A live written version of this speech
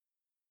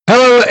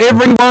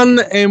everyone,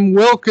 and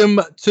welcome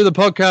to the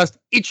podcast.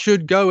 It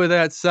should go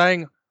without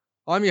saying.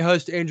 I'm your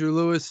host, Andrew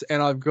Lewis,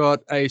 and I've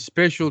got a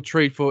special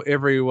treat for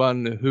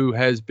everyone who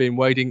has been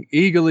waiting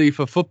eagerly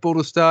for football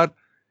to start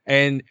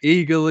and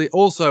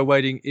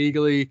waiting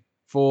eagerly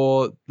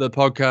for the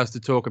podcast to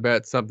talk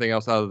about something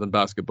else other than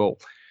basketball.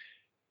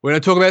 We're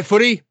going to talk about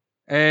footy,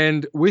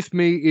 and with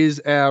me is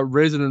our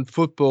resident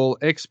football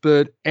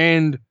expert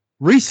and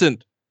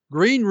recent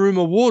Green Room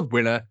Award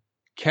winner,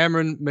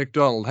 Cameron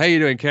McDonald. How you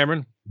doing,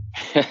 Cameron?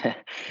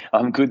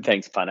 I'm good,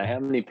 thanks, Punter. How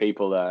many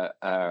people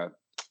are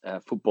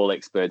football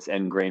experts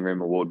and Green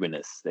Room Award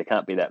winners? There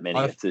can't be that many.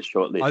 It's a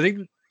short list. I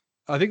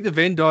think the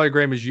Venn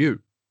diagram is you.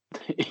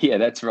 Yeah,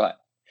 that's right.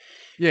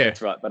 Yeah,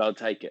 that's right. But I'll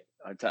take it.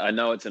 I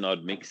know it's an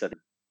odd mix. I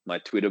think my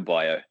Twitter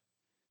bio,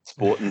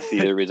 sport and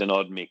theatre, is an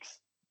odd mix.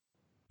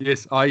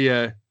 Yes,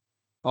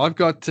 I've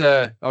got.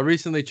 I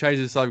recently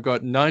changed this. I've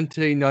got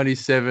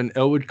 1997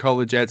 Elwood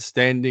College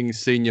Outstanding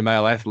Senior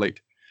Male Athlete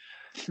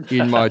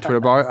in my Twitter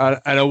bio,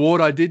 an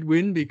award I did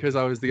win because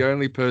I was the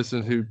only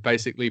person who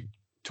basically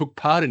took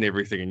part in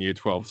everything in Year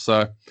 12.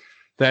 So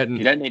that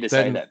you don't need to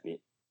say that bit.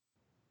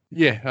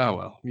 Yeah. Oh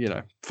well,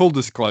 full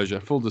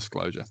disclosure.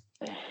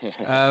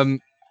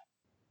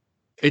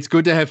 It's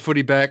good to have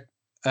footy back.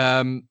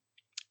 I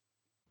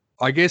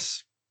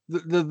guess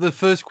the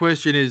first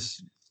question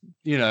is,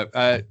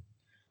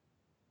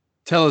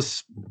 tell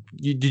us,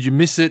 did you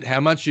miss it?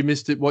 How much you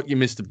missed it? What you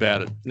missed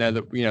about it? Now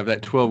that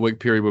that 12-week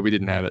period where we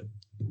didn't have it.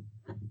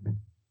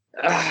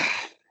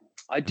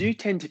 I do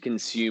tend to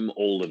consume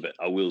all of it.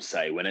 I will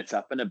say, when it's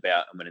up and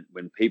about,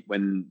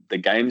 when the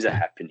games are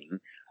happening,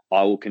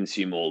 I will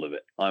consume all of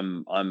it.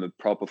 I'm a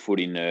proper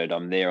footy nerd.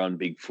 I'm there on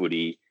Big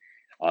Footy.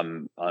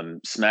 I'm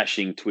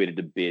smashing Twitter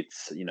to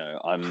bits.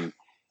 I'm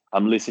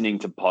listening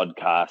to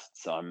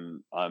podcasts.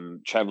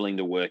 I'm traveling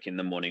to work in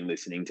the morning,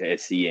 listening to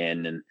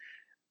SEN,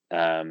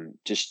 and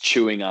just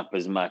chewing up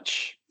as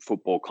much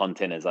football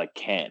content as I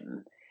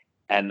can.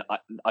 And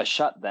I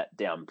shut that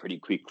down pretty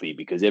quickly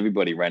because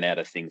everybody ran out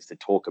of things to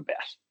talk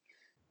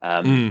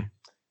about.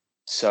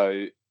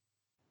 So,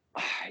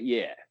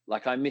 yeah,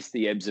 I miss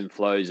the ebbs and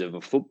flows of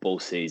a football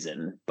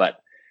season,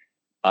 but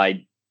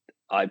I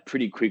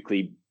pretty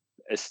quickly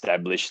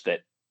established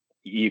that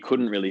you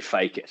couldn't really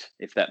fake it,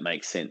 if that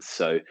makes sense.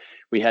 So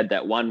we had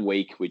that 1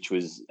 week, which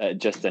was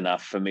just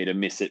enough for me to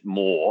miss it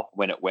more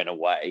when it went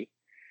away.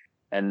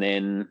 And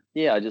then,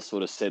 I just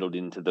sort of settled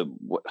into the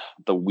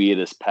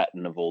weirdest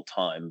pattern of all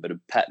time, but a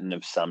pattern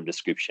of some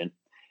description.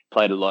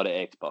 Played a lot of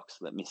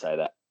Xbox, let me say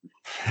that.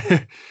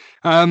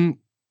 I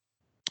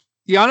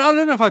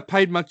don't know if I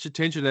paid much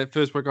attention to that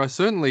first week. I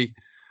certainly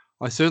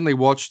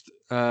watched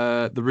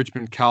the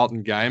Richmond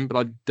Carlton game,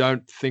 but I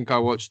don't think I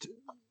watched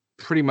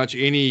pretty much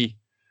any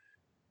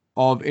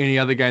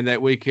other game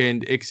that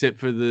weekend except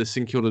for the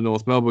St Kilda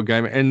North Melbourne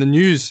game. And the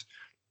news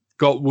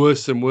got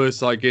worse and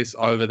worse, I guess,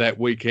 over that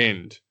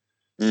weekend.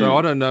 So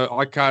I don't know.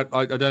 I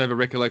don't have a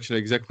recollection of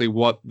exactly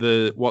what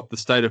the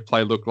state of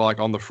play looked like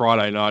on the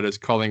Friday night as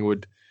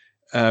Collingwood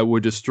were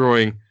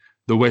destroying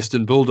the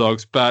Western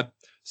Bulldogs. But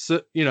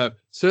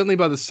certainly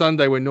by the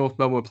Sunday when North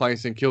Melbourne were playing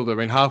St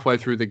Kilda, halfway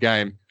through the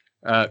game,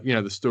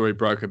 the story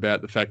broke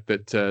about the fact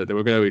that there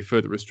were going to be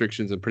further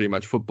restrictions and pretty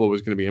much football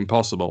was going to be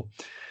impossible.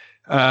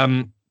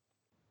 And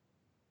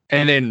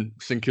then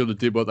St Kilda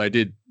did what they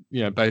did,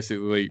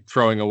 basically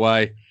throwing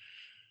away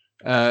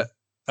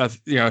a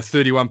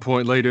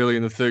 31-point lead early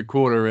in the third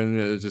quarter, and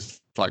it was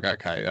just like,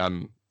 okay,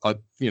 an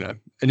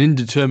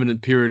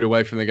indeterminate period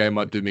away from the game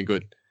might do me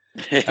good.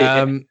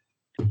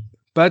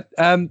 But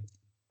and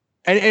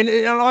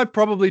I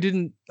probably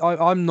didn't.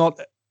 I'm not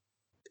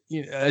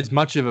as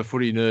much of a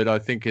footy nerd, I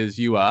think, as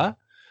you are.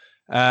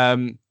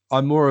 I'm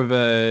more of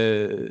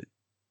a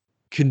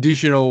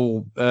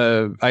conditional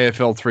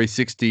AFL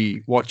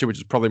 360 watcher, which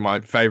is probably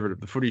my favourite of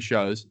the footy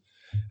shows.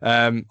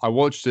 I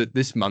watched it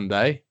this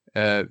Monday.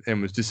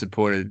 And was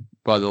disappointed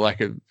by the lack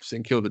of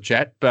St Kilda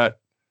chat, but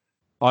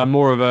I'm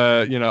more of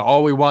a,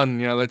 we won,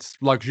 let's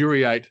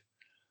luxuriate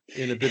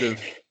in a bit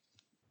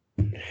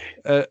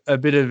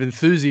of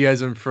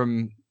enthusiasm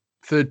from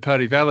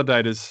third-party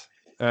validators,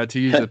 to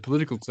use a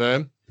political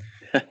term.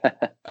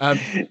 But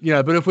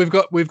if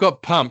we've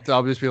got pumped,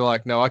 I'll just be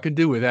like, no, I can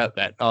do without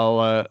that.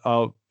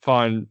 I'll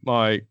find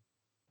my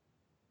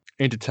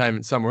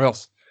entertainment somewhere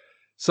else.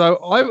 So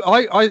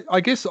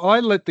I guess I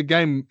let the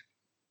game.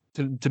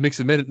 To mix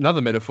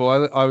another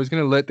metaphor, I was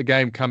going to let the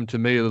game come to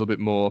me a little bit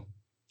more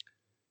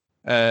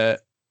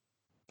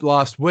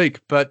last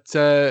week, but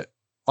I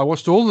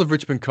watched all of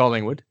Richmond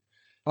Collingwood.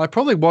 I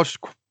probably watched,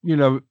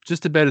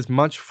 just about as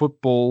much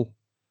football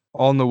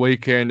on the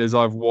weekend as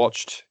I've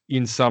watched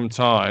in some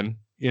time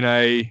in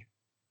a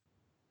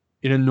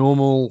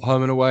normal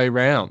home and away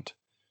round.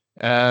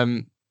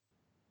 I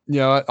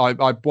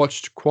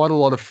watched quite a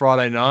lot of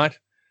Friday night.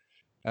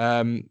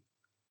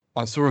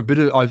 I saw a bit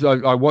of.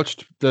 I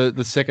watched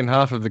the second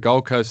half of the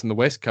Gold Coast and the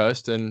West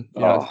Coast, and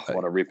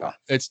what a ripper!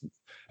 It's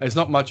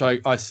not much.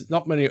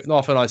 Not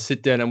often I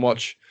sit down and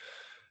watch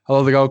a lot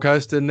of the Gold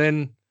Coast, and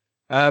then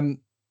and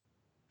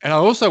I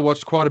also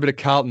watched quite a bit of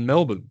Carlton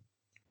Melbourne.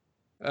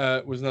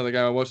 was another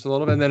game I watched a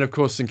lot of. And then, of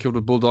course, St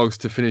Kilda Bulldogs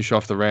to finish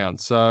off the round.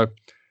 So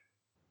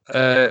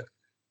I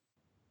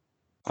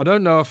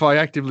don't know if I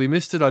actively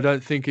missed it. I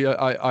don't think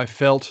I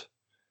felt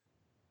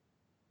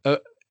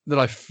that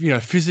I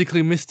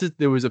physically missed it.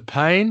 There was a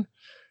pain.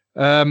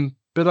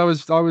 But I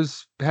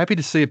was happy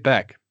to see it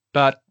back.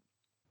 But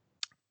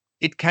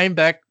it came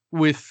back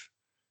with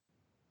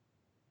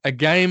a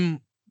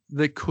game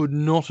that could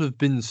not have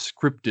been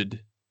scripted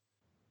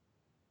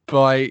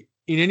in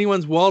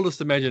anyone's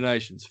wildest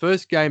imaginations.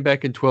 First game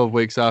back in 12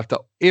 weeks after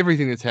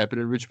everything that's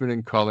happened in Richmond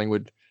and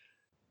Collingwood,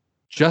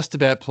 just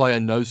about play a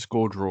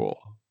no-score draw.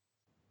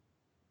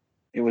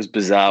 It was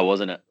bizarre,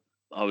 wasn't it?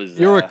 I was.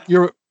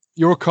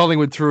 You're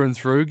Collingwood through and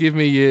through.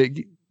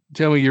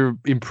 Tell me your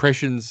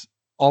impressions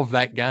of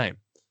that game.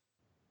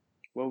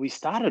 Well, we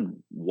started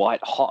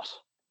white hot.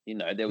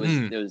 There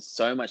was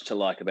so much to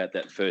like about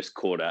that first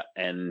quarter,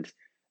 and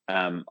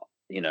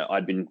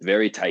I'd been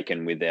very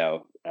taken with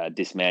our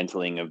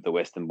dismantling of the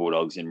Western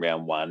Bulldogs in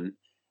round one,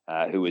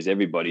 who was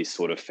everybody's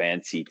sort of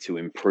fancy to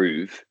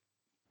improve.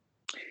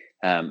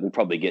 We'll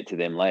probably get to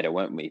them later,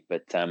 won't we?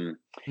 But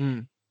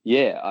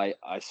yeah,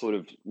 I sort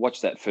of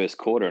watched that first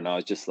quarter, and I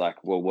was just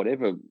like, well,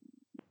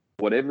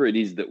 whatever it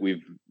is that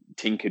we've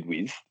tinkered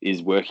with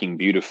is working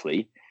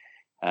beautifully.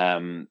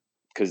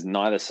 Because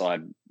neither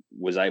side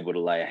was able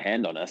to lay a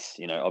hand on us,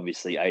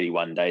 obviously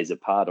 81 days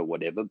apart or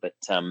whatever. But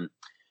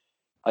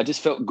I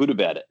just felt good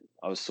about it.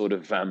 I was sort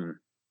of, I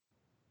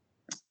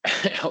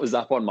was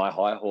up on my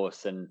high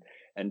horse and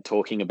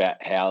talking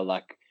about how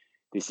like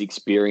this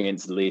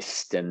experienced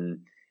list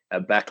and a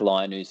back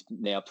line who's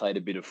now played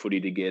a bit of footy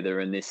together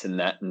and this and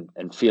that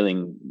and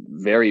feeling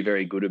very,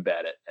 very good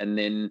about it. And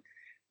then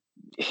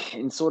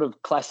in sort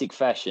of classic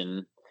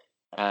fashion,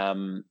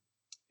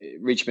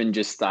 Richmond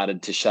just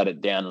started to shut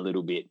it down a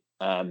little bit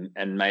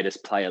and made us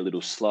play a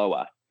little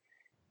slower.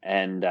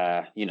 And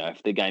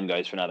if the game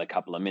goes for another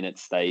couple of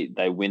minutes,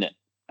 they win it.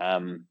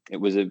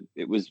 It was a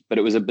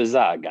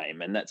bizarre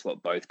game, and that's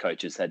what both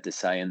coaches had to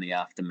say in the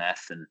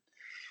aftermath. And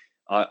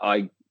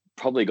I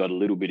probably got a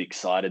little bit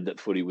excited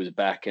that footy was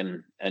back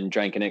and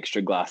drank an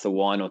extra glass of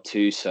wine or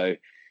two. So,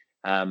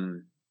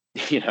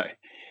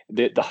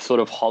 the sort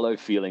of hollow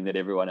feeling that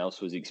everyone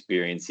else was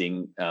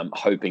experiencing,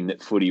 hoping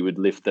that footy would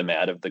lift them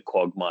out of the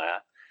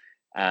quagmire.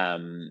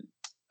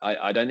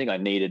 I don't think I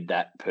needed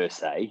that per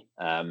se.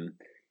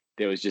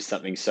 There was just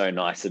something so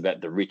nice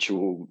about the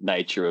ritual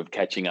nature of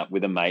catching up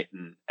with a mate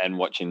and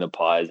watching the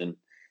Pies and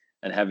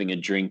having a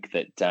drink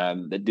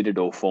that did it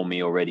all for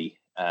me already.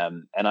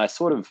 And I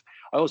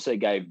also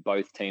gave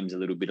both teams a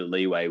little bit of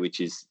leeway, which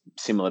is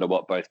similar to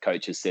what both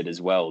coaches said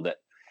as well, that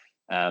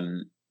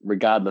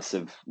regardless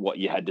of what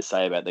you had to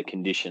say about the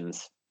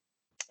conditions,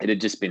 it had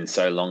just been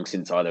so long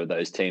since either of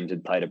those teams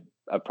had played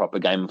a proper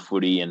game of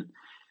footy. And,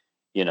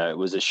 it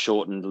was a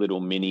shortened little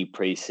mini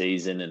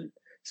preseason and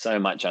so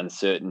much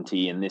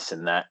uncertainty and this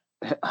and that.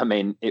 I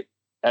mean,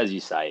 as you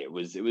say, it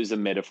was a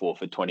metaphor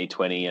for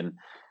 2020, and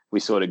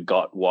we sort of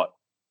got what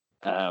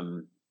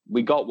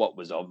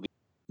was obvious.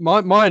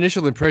 My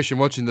initial impression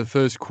watching the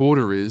first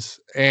quarter was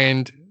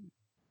I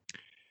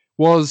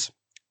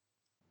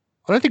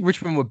don't think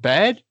Richmond were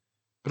bad,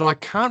 but I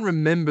can't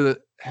remember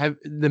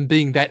them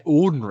being that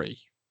ordinary.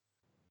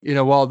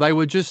 While they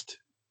were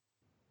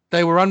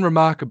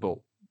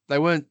unremarkable. They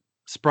weren't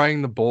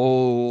spraying the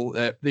ball.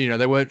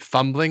 They weren't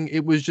fumbling.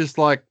 It was just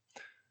like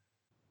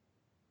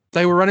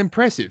they were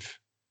unimpressive,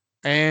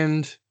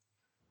 and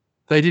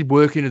they did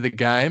work into the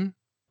game,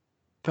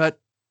 but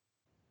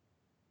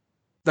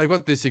they've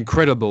got this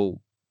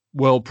incredible,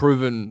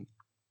 well-proven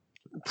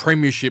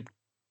premiership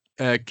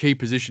key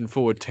position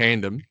forward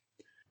tandem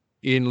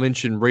in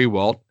Lynch and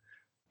Riewoldt.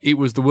 It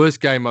was the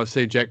worst game I've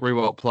seen Jack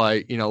Riewoldt play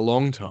in a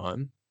long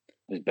time.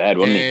 It was bad,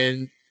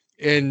 wasn't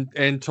it?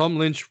 And Tom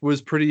Lynch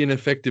was pretty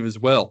ineffective as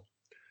well.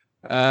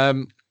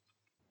 But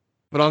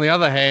on the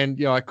other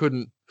hand, I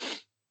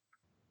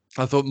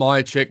thought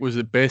Myercheck was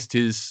at best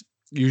his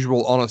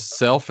usual honest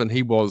self, and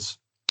he was,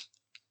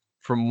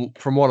 from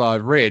what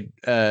I've read,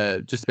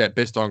 just about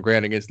best on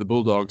ground against the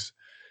Bulldogs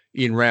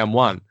in round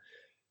one.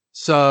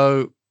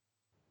 So,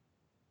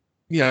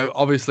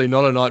 obviously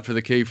not a night for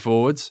the key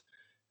forwards.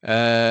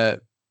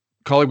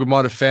 Collingwood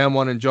might have found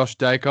one in Josh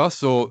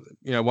Dacos, or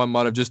one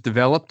might have just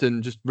developed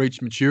and just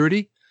reached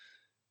maturity.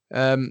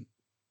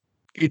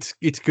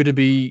 It's going to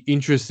be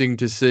interesting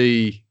to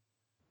see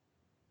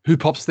who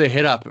pops their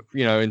head up,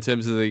 in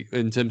terms of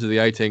the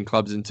 18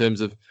 clubs. In terms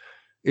of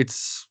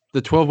it's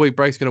the 12-week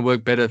break's going to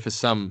work better for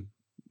some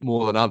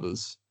more than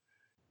others,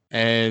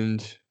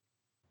 and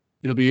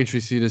it'll be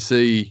interesting to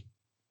see,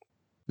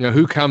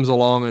 who comes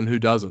along and who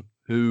doesn't.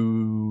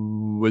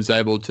 Who was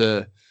able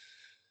to.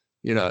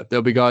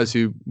 There'll be guys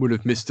who would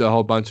have missed a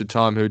whole bunch of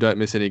time who don't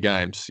miss any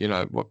games.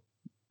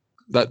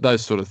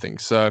 Those sort of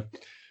things. So,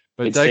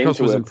 but Dacos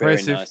was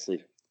impressive. Very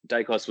nicely.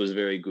 Dacos was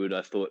very good.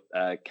 I thought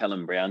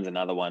Callum Brown's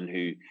another one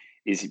who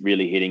is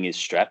really hitting his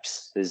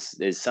straps.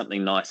 There's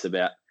something nice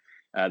about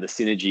the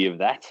synergy of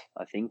that,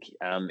 I think,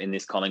 in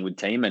this Collingwood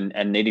team,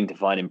 and needing to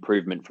find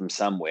improvement from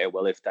somewhere.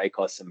 Well, if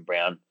Dacos and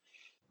Brown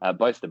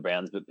both the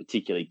Browns, but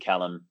particularly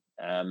Callum,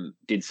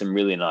 did some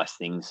really nice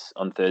things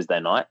on Thursday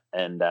night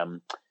and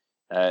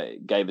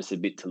gave us a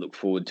bit to look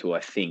forward to,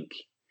 I think.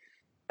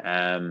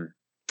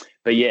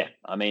 But yeah,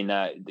 I mean,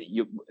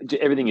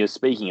 everything you're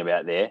speaking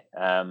about there,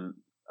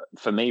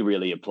 for me,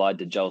 really applied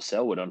to Joel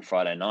Selwood on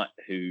Friday night,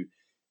 who,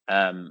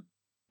 at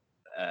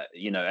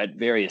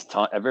various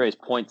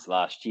points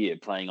last year,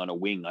 playing on a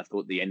wing, I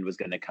thought the end was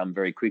going to come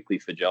very quickly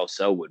for Joel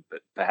Selwood,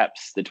 but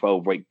perhaps the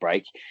 12-week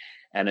break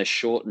and a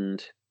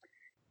shortened,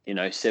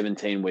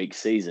 17-week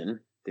season.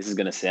 This is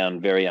going to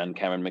sound very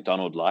un-Cameron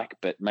McDonald-like,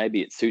 but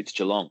maybe it suits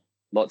Geelong.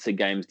 Lots of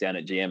games down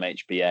at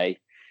GMHBA.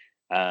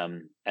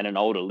 And an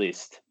older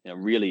list,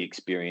 really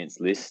experienced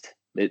list.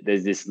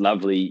 There's this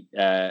lovely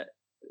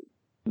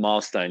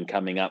milestone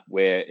coming up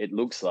where it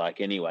looks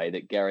like, anyway,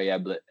 that Gary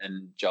Ablett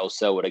and Joel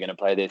Selwood are going to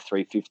play their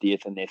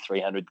 350th and their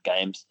 300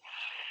 games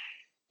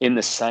in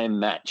the same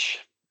match,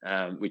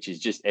 which is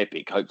just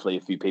epic. Hopefully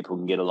a few people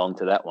can get along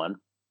to that one.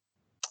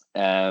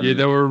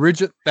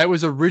 That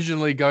was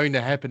originally going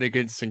to happen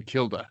against St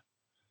Kilda.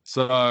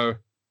 So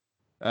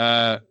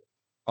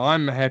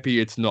I'm happy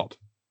it's not.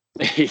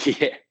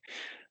 Yeah.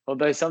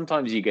 Although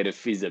sometimes you get a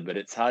fizzer, but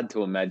it's hard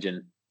to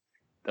imagine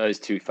those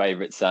two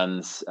favourite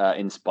sons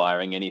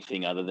inspiring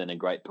anything other than a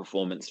great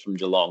performance from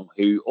Geelong,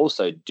 who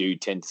also do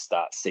tend to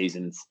start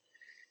seasons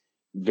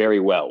very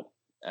well.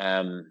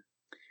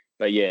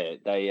 But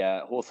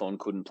yeah, Hawthorn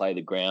couldn't play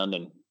the ground,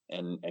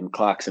 and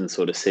Clarkson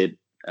sort of said,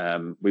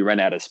 we ran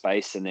out of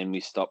space and then we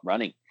stopped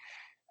running.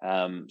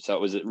 So it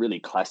was a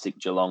really classic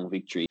Geelong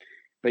victory.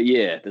 But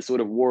yeah, the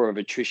sort of war of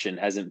attrition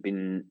hasn't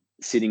been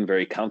sitting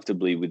very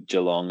comfortably with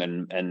Geelong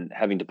and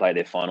having to play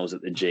their finals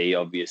at the G,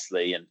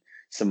 obviously, and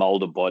some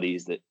older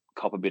bodies that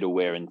cop a bit of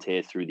wear and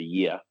tear through the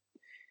year.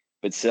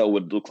 But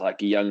Selwood looked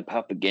like a young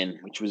pup again,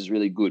 which was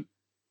really good.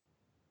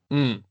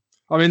 I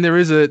mean, there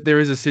is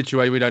a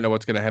situation, we don't know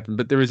what's going to happen,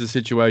 but there is a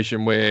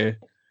situation where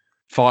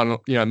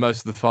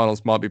most of the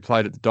finals might be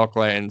played at the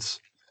Docklands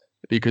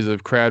because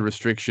of crowd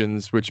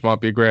restrictions, which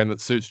might be a ground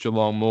that suits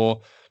Geelong more.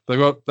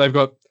 They've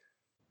got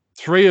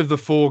 3 of the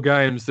 4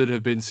 games that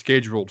have been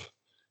scheduled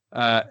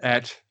down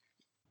at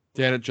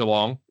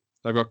Geelong.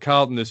 They've got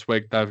Carlton this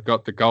week. They've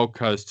got the Gold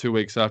Coast 2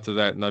 weeks after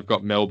that, and they've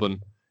got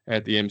Melbourne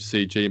at the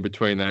MCG in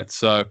between that.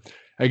 So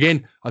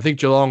again, I think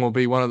Geelong will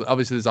be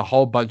obviously there's a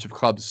whole bunch of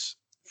clubs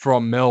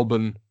from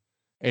Melbourne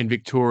and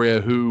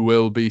Victoria who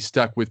will be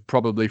stuck with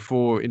probably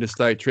 4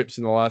 interstate trips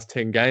in the last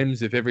 10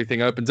 games if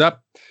everything opens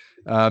up.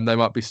 They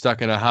might be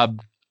stuck in a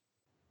hub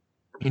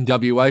in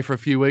WA for a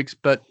few weeks,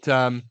 but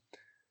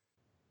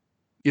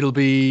it'll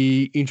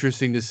be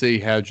interesting to see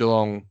how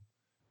Geelong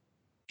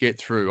get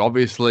through.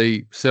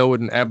 Obviously, Selwood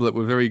and Ablett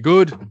were very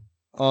good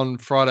on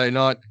Friday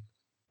night,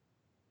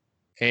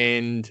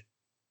 and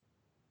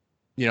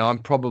I'm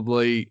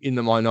probably in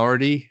the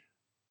minority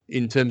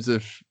in terms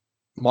of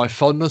my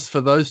fondness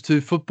for those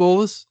 2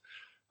 footballers.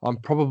 I'm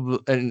probably,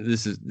 and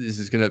this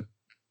is going to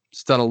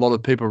stun a lot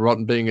of people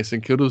rotten being a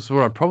St Kilda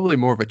supporter. I'm probably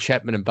more of a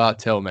Chapman and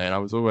Bartel man. I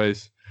was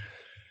always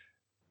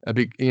a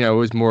big,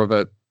 always more of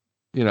a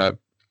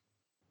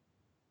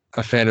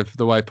fan of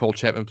the way Paul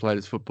Chapman played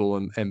his football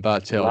and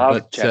Bartel.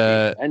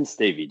 And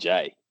Stevie J.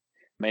 I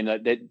mean,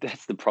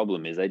 that's the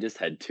problem, is they just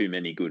had too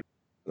many good.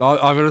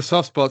 I've got a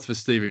soft spot for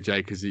Stevie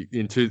J because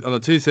on the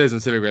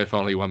 2007 grand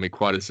final, he won me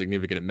quite a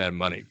significant amount of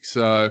money.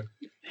 So,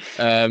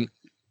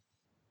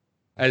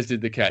 as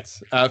did the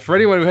Cats. For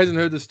anyone who hasn't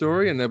heard the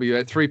story, and there'll be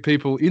about 3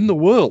 people in the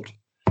world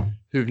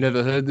who've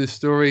never heard this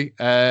story,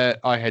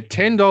 I had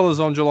 $10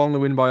 on Geelong to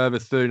win by over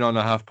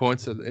 39.5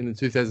 points in the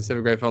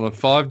 2007 grand final,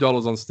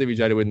 $5 on Stevie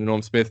J to win the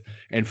Norm Smith,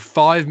 and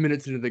 5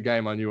 minutes into the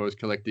game, I knew I was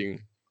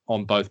collecting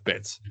on both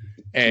bets.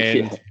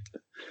 And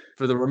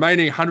for the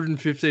remaining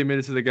 115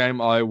 minutes of the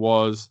game, I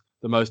was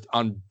the most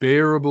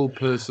unbearable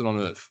person on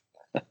earth.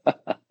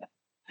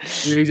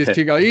 You just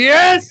keep going,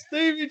 yes,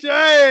 Stevie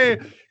J,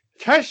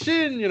 cash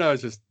in,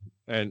 it's just,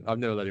 and I've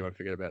never let anyone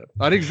forget about it.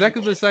 I had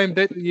exactly the same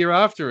bet the year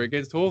after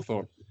against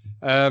Hawthorn.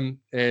 And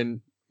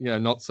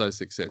not so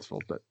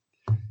successful, but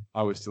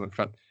I was still in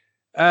front.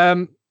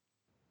 It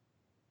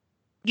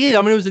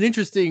was an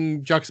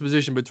interesting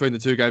juxtaposition between the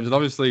 2 games, and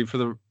obviously for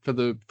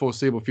the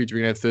foreseeable future,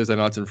 we're going to have Thursday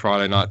nights and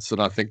Friday nights, and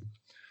I think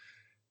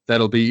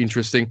that'll be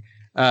interesting.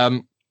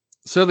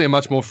 Certainly a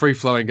much more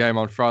free-flowing game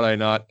on Friday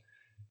night.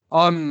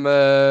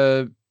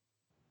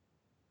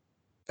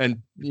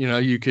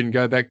 You can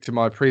go back to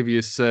my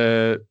previous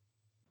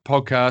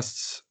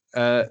podcasts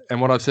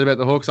and what I've said about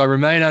the Hawks. I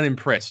remain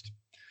unimpressed.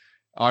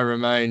 I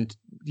remain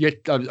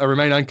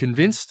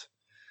unconvinced,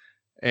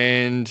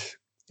 and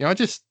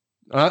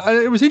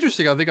it was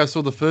interesting. I think I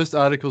saw the first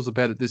articles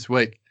about it this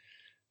week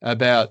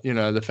about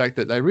the fact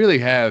that they really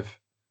have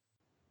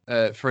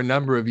for a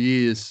number of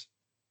years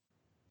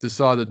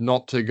decided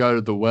not to go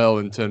to the well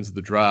in terms of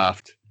the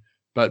draft,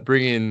 but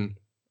bring in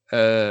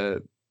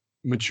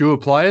mature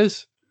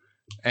players.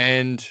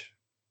 And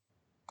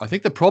I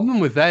think the problem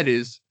with that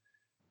is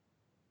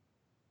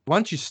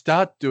once you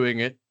start doing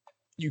it,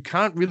 you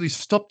can't really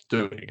stop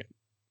doing it.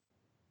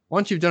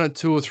 Once you've done it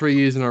 2 or 3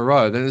 years in a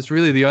row, then it's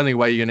really the only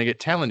way you're going to get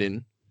talent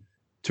in.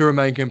 to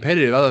remain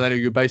competitive. Other than that,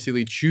 you're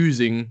basically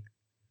choosing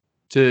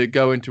to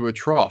go into a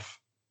trough.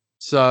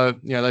 So,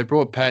 they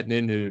brought Patton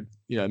in who,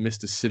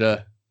 missed a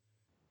sitter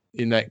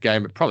in that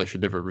game, but probably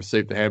should never have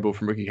received the handball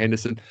from Ricky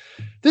Henderson.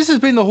 This has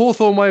been the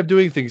Hawthorn way of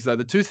doing things, though.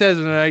 The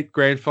 2008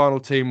 grand final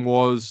team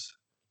was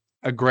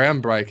a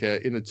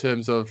groundbreaker in the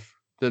terms of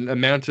the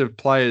amount of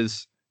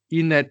players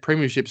in that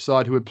premiership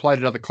side who had played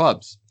at other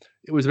clubs.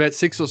 It was about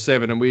 6 or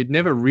 7, and we had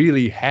never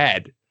really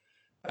had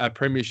a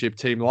premiership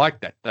team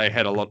like that. They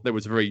had a lot. There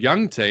was a very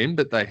young team,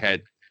 but they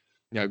had,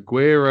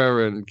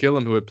 Guerra and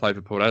Gillam who had played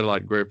for Port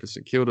Adelaide, Guerra for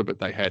St Kilda, but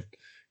they had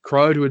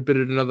Crode who had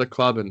been at another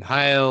club, and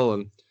Hale,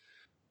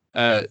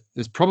 and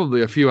there's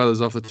probably a few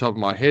others off the top of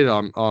my head.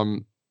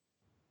 I'm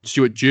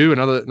Stuart Dew,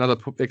 another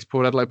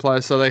ex-Port Adelaide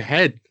player. So they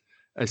had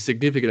a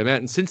significant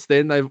amount, and since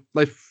then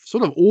they've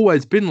sort of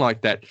always been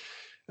like that.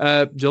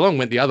 Geelong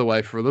went the other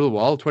way for a little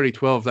while.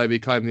 2012, they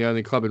became the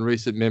only club in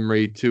recent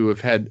memory to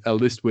have had a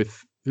list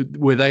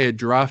where they had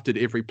drafted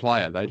every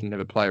player. They didn't have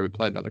a player who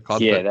played another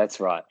club. Yeah, that's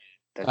right.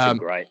 That's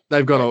great.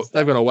 They've gone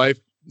away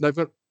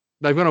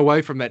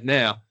from that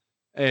now,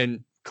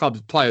 and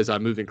players are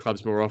moving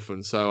clubs more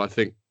often. So I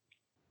think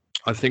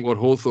what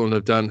Hawthorn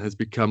have done has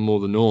become more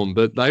the norm,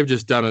 but they've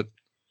just done it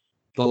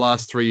the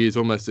last 3 years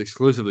almost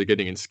exclusively,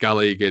 getting in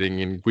Scully, getting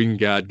in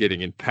Wingard,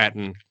 getting in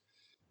Patton.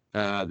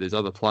 There's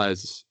other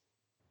players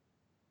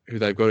who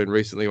they've got in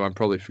recently who I'm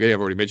probably forgetting.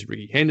 I've already mentioned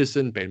Ricky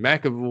Henderson, Ben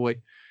McAvoy.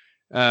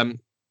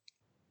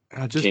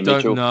 I just Tim don't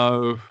Mitchell.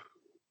 know.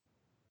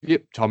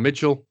 Yep, Tom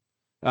Mitchell.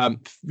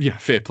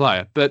 Fair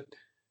player. And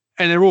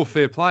they're all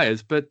fair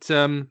players, but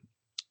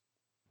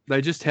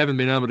they just haven't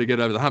been able to get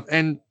over the hump.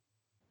 And,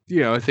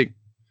 I think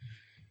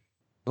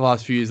the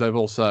last few years they've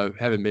also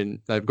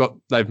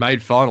they've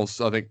made finals,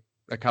 I think,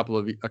 a couple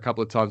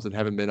of times and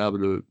haven't been able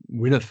to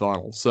win a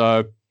final.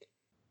 So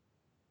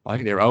I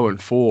think they're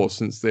 0-4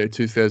 since their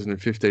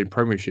 2015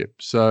 premiership.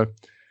 So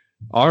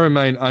I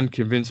remain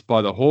unconvinced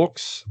by the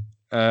Hawks.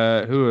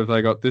 Who have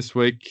they got this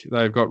week?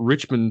 They've got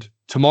Richmond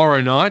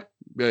tomorrow night,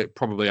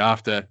 probably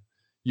after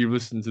you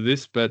listen to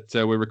this, but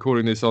we're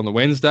recording this on the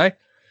Wednesday.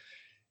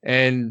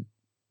 And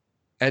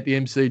at the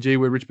MCG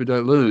where Richmond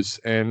don't lose.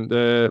 And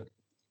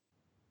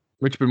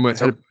Richmond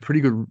had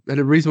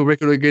a reasonable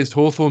record against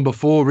Hawthorn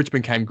before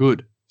Richmond came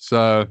good.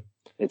 So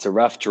it's a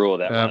rough draw,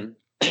 that one.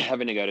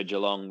 Having to go to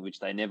Geelong, which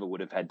they never would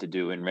have had to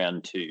do in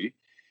round 2.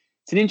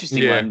 It's an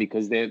interesting one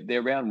because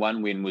their round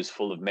 1 win was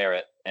full of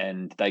merit,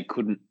 and they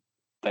couldn't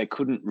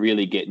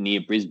really get near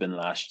Brisbane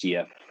last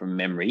year from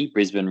memory.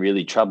 Brisbane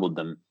really troubled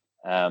them.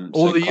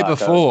 The year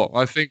before,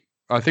 I think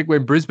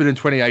when Brisbane in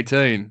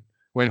 2018,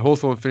 when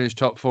Hawthorn finished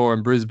top 4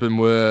 and Brisbane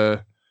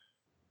were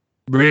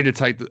ready to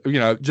take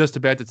just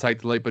about to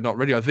take the leap, but not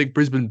ready. I think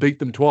Brisbane beat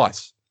them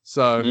twice.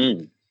 So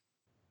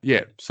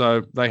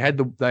so they had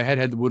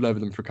the wood over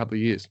them for a couple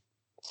of years.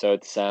 So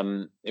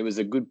it was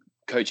a good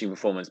coaching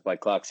performance by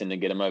Clarkson to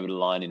get them over the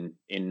line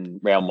in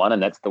round 1,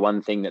 and that's the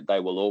one thing that they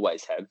will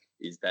always have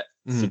is that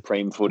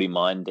supreme footy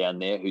mind down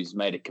there who's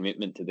made a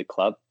commitment to the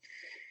club.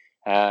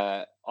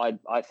 I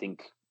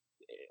think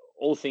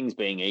all things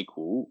being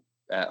equal,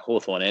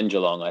 Hawthorn and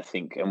Geelong, I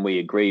think, and we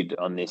agreed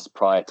on this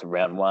prior to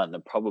round 1, are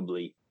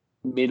probably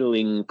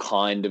middling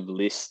kind of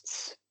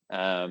lists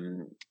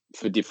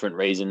for different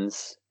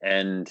reasons,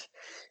 and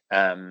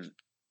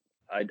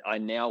I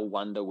now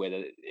wonder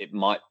whether it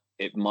might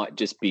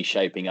just be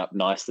shaping up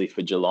nicely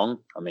for Geelong.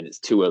 I mean, it's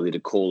too early to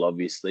call,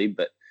 obviously,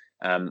 but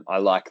I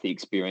like the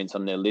experience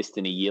on their list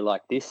in a year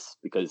like this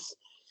because,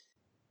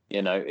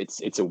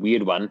 it's a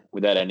weird one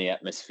without any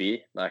atmosphere.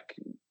 Like,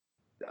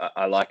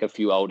 I like a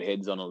few old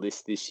heads on a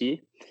list this year.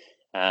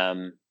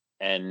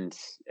 And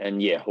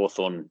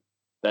Hawthorn,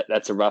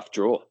 that's a rough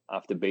draw.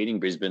 After beating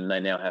Brisbane, they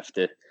now have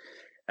to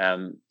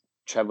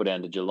travel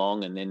down to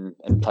Geelong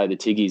and play the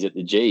Tiggies at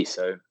the G.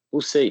 So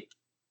we'll see.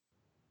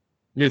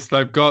 Yes,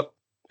 they've got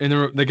in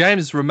the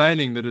games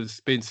remaining that has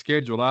been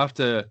scheduled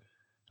after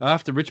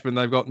Richmond.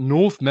 They've got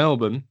North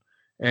Melbourne,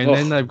 and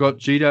then they've got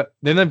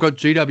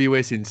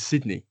GWS in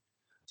Sydney.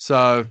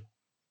 So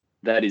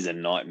that is a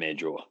nightmare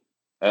draw.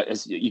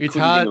 You couldn't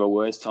think of a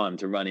worse time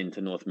to run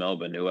into North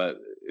Melbourne,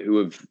 who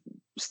have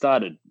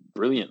started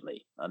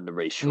brilliantly under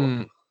Reece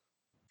Shaw.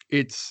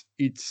 It's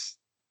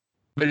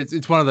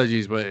one of those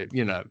years where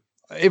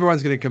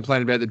everyone's going to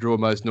complain about the draw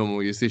most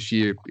normal years. This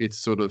year, it's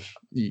sort of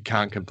you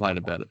can't complain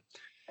about it.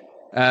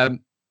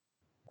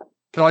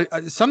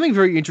 But something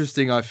very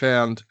interesting I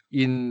found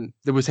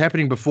that was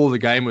happening before the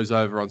game was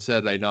over on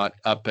Saturday night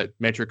up at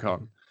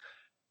Metricon,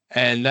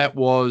 and that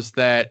was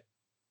that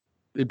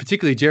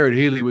particularly Jared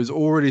Healy was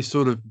already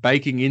sort of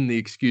baking in the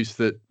excuse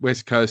that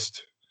West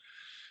Coast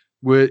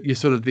were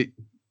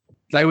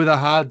they were the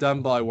hard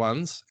done by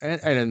ones,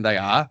 and they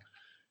are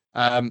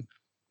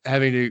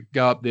having to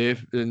go up there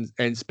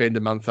and spend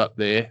a month up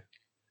there.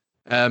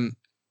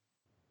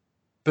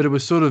 But it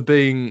was sort of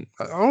I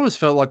always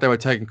felt like they were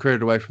taking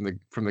credit away from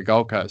the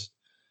Gold Coast.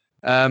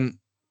 Do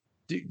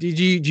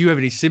you have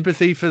any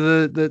sympathy for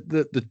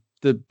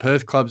the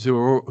Perth clubs who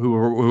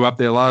were up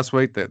there last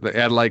week? The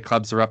Adelaide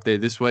clubs are up there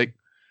this week.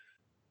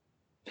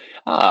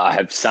 I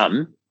have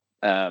some.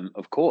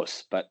 of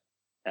course. But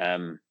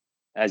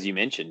as you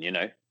mentioned,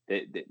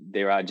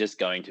 there are just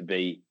going to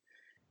be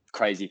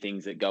crazy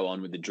things that go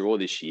on with the draw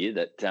this year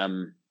that,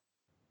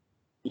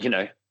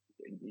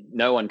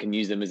 no one can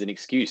use them as an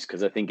excuse,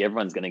 because I think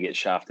everyone's going to get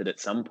shafted at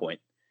some point.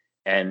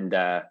 And,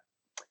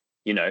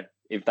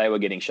 if they were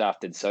getting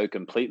shafted so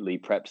completely,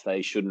 perhaps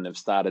they shouldn't have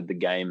started the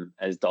game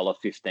as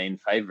 $1.15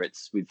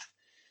 favourites with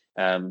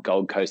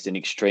Gold Coast an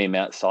extreme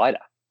outsider.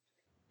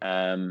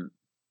 Yeah.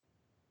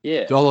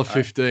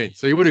 $1.15.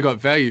 So you would have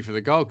got value for the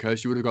Gold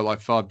Coast. You would have got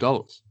like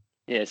 $5.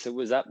 Yeah, so it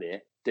was up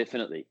there,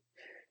 definitely.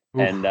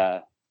 Oof.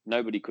 And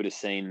nobody could have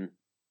seen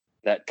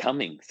that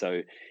coming.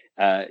 So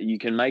you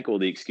can make all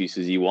the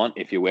excuses you want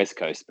if you're West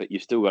Coast, but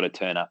you've still got to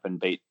turn up and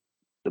beat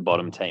the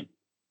bottom team.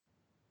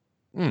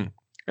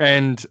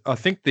 And I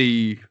think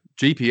the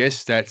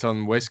GPS stats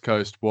on West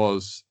Coast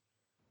was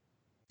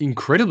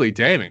incredibly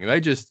damning.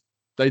 They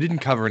didn't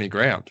cover any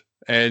ground,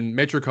 and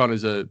Metricon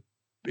is a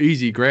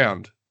easy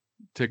ground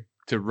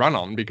to run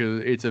on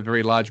because it's a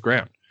very large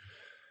ground.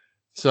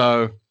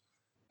 So,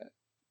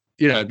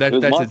 that's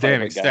a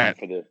damning stat.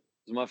 It was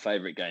my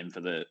favorite game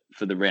for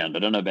the round. I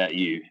don't know about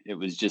you. It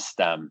was just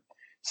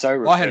so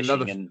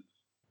refreshing.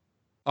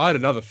 I had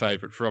another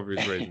favorite for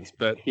obvious reasons,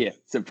 but yeah,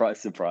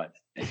 surprise.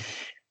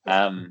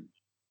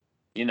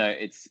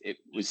 It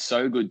was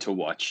so good to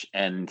watch,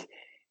 and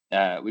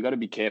we got to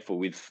be careful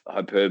with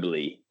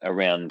hyperbole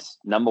around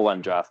number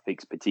one draft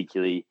picks,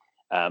 particularly,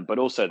 but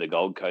also the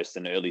Gold Coast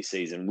and early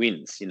season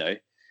wins.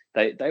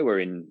 They were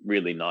in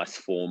really nice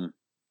form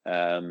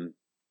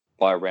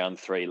by round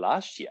 3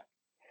 last year,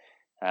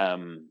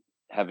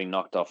 having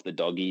knocked off the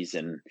Doggies,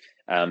 and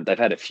they've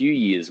had a few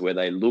years where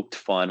they looked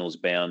finals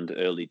bound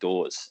early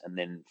doors and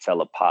then fell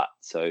apart.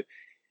 So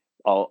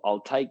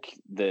I'll take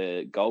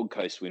the Gold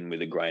Coast win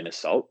with a grain of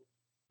salt,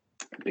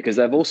 because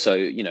they've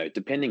also,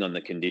 depending on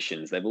the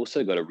conditions, they've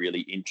also got a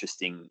really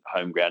interesting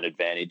home ground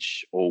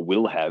advantage, or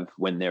will have,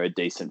 when they're a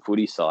decent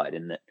footy side,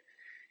 in that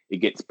it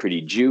gets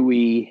pretty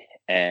dewy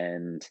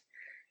and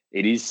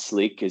it is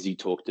slick, as you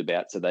talked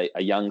about. So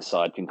a young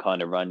side can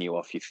kind of run you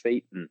off your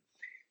feet, and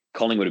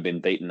Collingwood have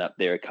been beaten up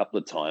there a couple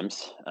of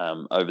times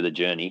over the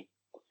journey.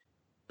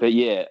 But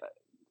yeah,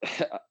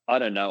 I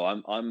don't know.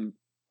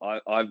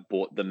 I've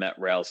bought the Matt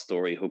Rowell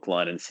story hook,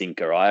 line, and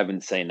sinker. I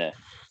haven't seen a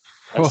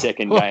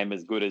second game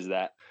as good as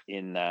that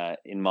in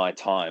my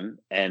time.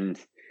 And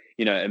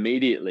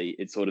immediately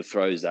it sort of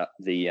throws up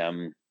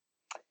the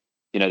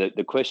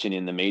the question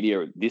in the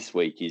media this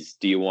week is,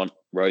 do you want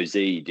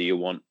Rosie? Do you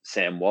want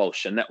Sam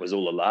Walsh? And that was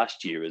all of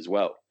last year as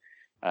well.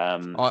 I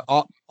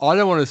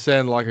don't want to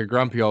sound like a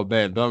grumpy old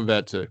man, but I'm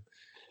about to.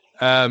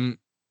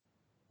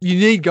 You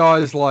need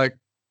guys like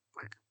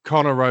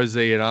Connor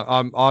Rosie, and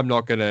I'm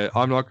not gonna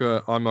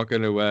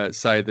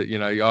say that you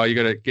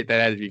got to get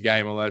that out of your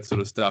game, all that sort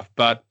of stuff.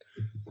 But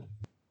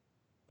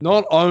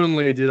not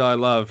only did I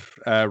love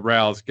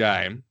Rowell's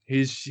game,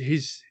 he's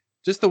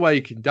just the way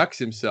he conducts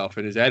himself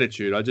and his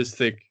attitude. I just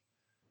think,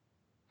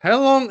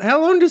 how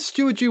long does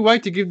Stuart Dew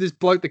wait to give this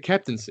bloke the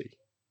captaincy?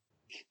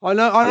 I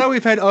know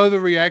we've had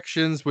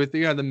overreactions with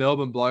the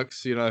Melbourne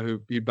blokes, who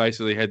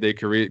basically had their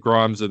career,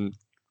 Grimes and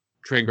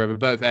Trengove,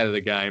 both out of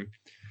the game.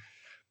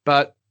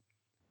 But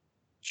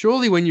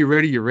surely when you're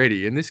ready, you're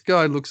ready. And this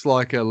guy looks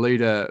like a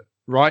leader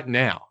right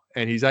now,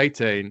 and he's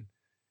 18.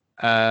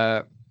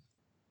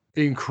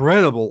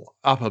 Incredible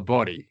upper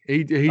body.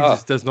 He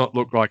just does not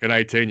look like an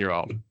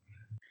 18-year-old.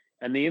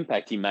 And the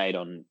impact he made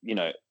on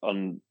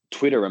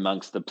Twitter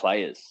amongst the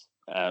players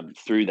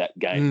through that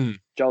game.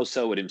 Joel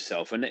Selwood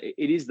himself, and it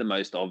is the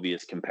most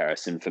obvious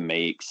comparison for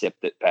me,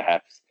 except that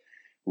perhaps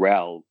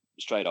Rowell,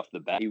 straight off the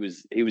bat, he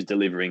was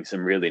delivering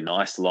some really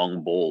nice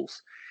long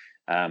balls,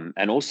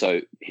 and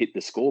also hit the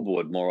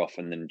scoreboard more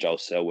often than Joel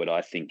Selwood,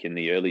 I think, in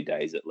the early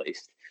days at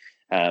least.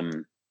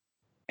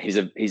 He's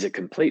a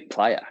complete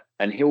player,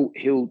 and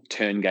he'll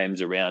turn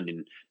games around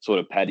in sort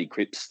of Paddy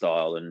Cripps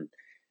style, and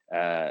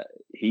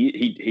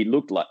he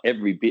looked like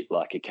every bit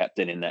like a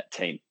captain in that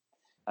team.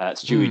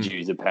 Stewie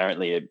Dew's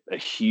apparently a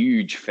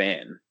huge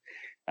fan,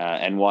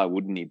 and why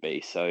wouldn't he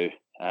be? So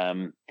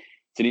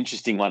it's an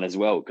interesting one as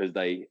well, because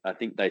I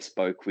think they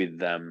spoke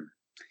with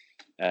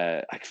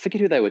I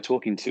forget who they were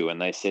talking to, and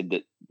they said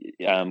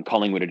that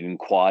Collingwood had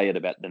inquired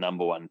about the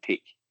number one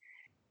pick,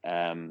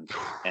 and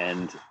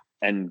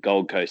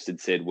Gold Coast had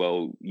said,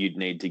 well, you'd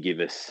need to give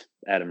us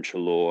Adam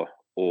Treloar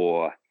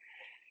or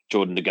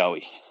Jordan De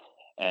Goey,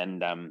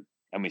 and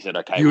we said,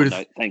 okay, well,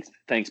 no,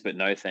 thanks, but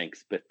no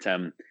thanks. But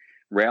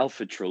Rowell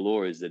for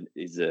Treloar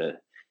is a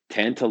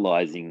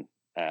tantalising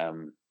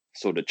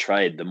sort of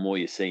trade. The more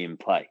you see him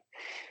play,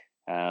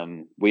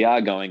 we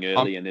are going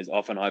early, and there's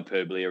often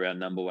hyperbole around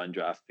number one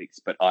draft picks,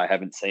 but I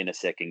haven't seen a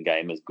second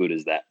game as good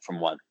as that from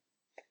one.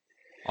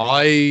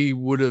 I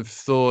would have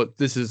thought,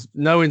 this is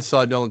no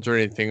inside knowledge or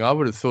anything, I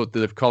would have thought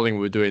that if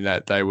Collingwood were doing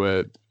that, they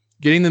were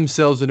getting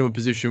themselves into a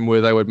position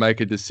where they would make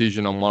a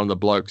decision on one of the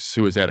blokes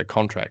who was out of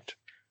contract.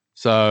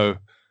 So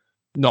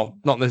not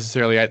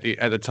necessarily at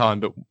the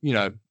time, but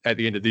at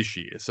the end of this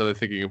year. So they're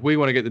thinking, if we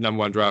want to get the number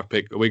one draft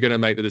pick, are we going to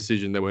make the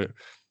decision that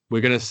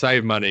we're going to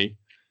save money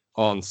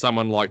on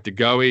someone like De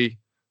Goey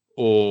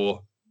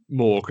or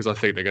more, because I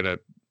think they're going to,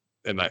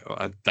 and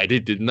they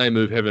did, didn't they,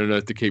 move heaven and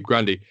earth to keep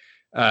Grundy,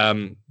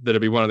 that'll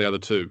be one of the other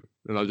two.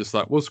 And I was just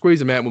like, we'll squeeze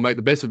them out and we'll make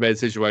the best of a bad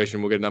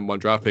situation. We'll get a number 1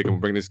 draft pick and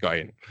we'll bring this guy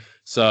in.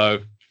 So,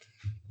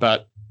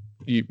 but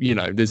you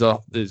know, there's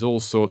all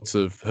sorts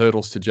of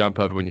hurdles to jump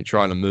over when you're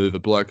trying to move a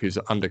bloke who's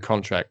under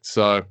contract.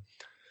 So,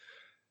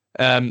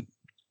 I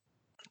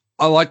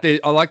like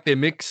their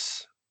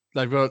mix.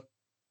 They've got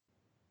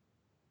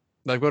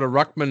a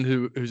ruckman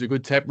who's a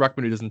good tap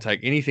ruckman who doesn't take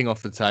anything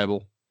off the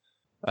table.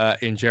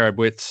 In Jared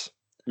Witts,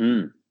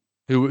 who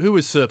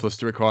was surplus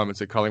to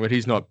requirements at Collingwood.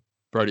 He's not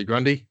Brodie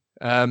Grundy,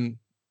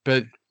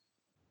 but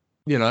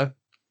you know,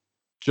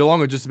 Geelong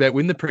would just about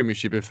win the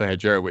premiership if they had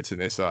Jared Witts in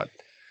their side.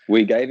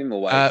 We gave him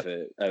away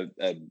for a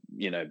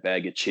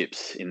bag of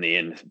chips in the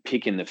end,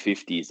 pick in the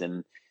 50s,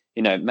 and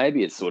you know,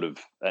 maybe it's sort of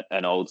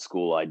an old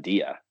school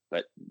idea,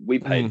 but we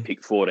paid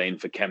pick 14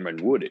 for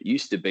Cameron Wood. It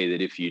used to be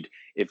that if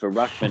a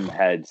ruckman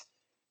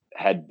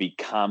had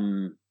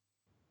become,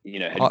 you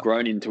know, had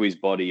grown into his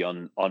body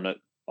on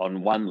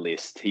one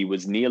list, he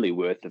was nearly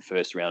worth the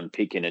first round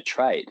pick in a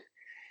trade.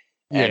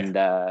 Yeah. And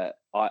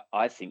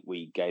I think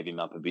we gave him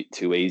up a bit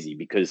too easy,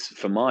 because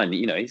for mine,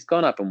 you know, he's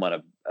gone up and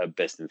won a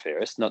best and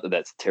fairest. Not that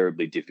that's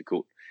terribly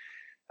difficult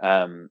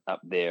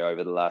up there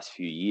over the last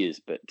few years,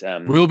 but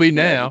will be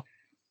now.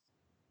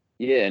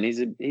 Yeah, and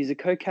he's a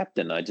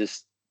co-captain. I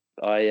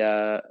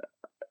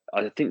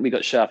think we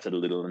got shafted a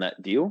little in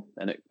that deal,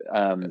 and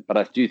but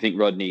I do think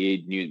Rodney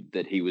Eade knew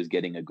that he was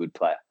getting a good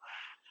player.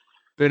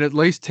 Been at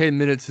least 10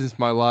 minutes since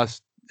my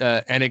last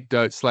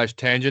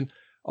anecdote/tangent.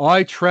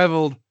 I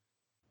travelled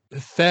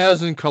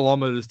 1,000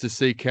 kilometres to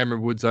see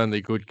Cameron Wood's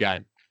only good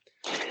game.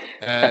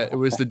 It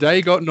was the day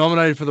he got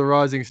nominated for the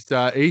Rising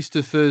Star,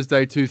 Easter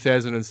Thursday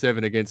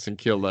 2007 against St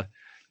Kilda,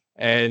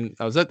 and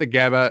I was at the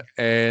Gabba,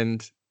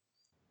 and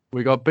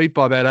we got beat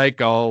by about 8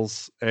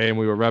 goals, and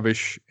we were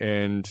rubbish,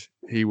 and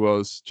he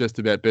was just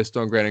about best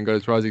on ground and got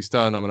his Rising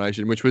Star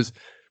nomination, which was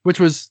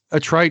a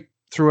trait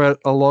throughout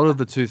a lot of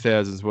the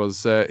 2000s.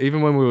 Was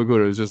even when we were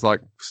good, it was just like,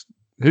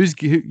 who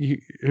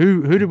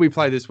did we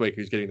play this week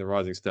who's getting the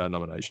Rising Star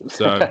nomination?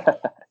 So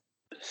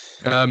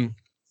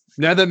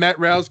now that Matt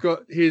Rowe's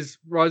got his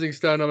Rising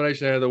Star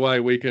nomination out of the way,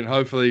 we can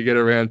hopefully get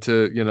around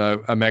to, you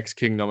know, a Max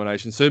King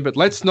nomination soon. But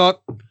let's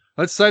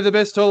save the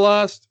best till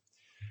last.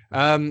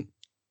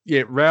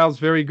 Yeah, Rowe's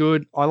very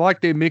good. I like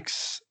their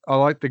mix. I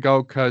like the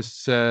Gold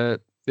Coast, their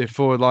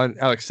forward line.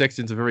 Alex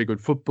Sexton's a very good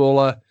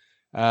footballer.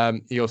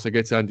 He also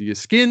gets under your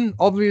skin,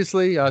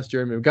 obviously. Ask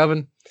Jeremy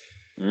McGovern.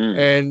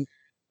 And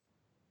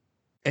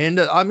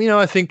I mean,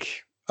 I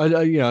think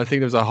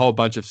there's a whole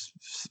bunch of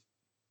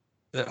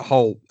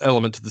whole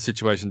element to the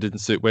situation didn't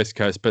suit West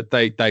Coast, but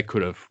they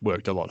could have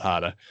worked a lot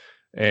harder,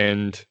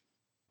 and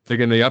they're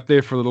going to be up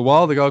there for a little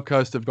while. The Gold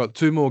Coast have got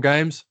 2 more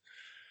games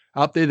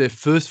up there. Their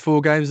first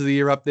 4 games of the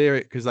year up there,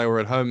 because they were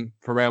at home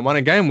for round 1.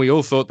 A game we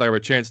all thought they were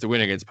a chance to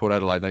win against Port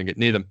Adelaide. They didn't get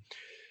near them.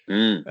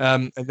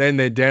 And then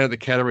they're down at the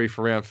Cattery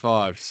for round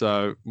 5.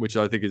 So, which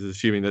I think is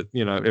assuming that,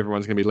 you know,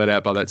 everyone's going to be let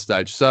out by that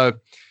stage. So,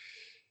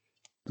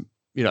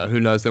 you know, who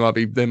knows?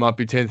 There might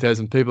be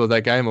 10,000 people at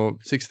that game, or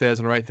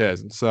 6,000 or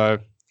 8,000. So,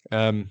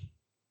 don't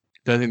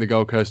think the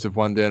Gold Coast have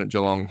won down at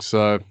Geelong.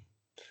 So,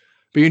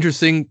 be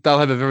interesting. They'll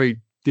have a very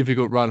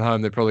difficult run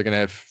home. They're probably going to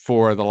have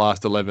 4 of the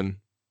last 11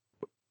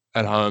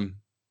 at home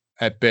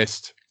at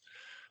best.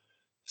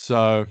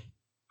 So,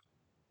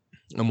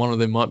 and one of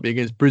them might be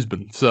against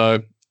Brisbane.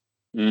 So,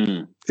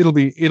 it'll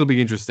be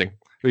interesting.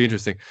 Be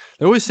interesting.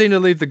 They always seem to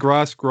leave the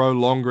grass grow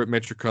longer at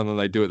Metricon than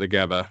they do at the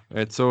Gabba.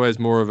 It's always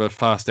more of a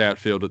fast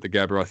outfield at the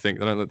Gabba, I think.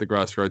 They don't let the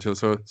grass grow too.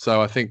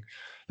 So I think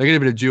they get a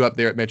bit of dew up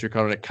there at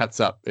Metricon and it cuts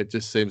up. It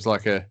just seems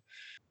like a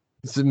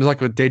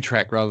dead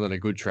track rather than a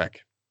good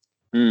track.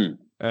 And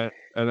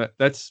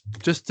that's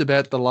just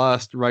about the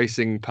last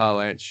racing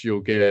parlance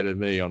you'll get out of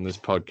me on this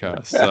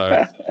podcast.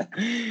 So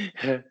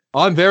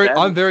I'm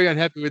very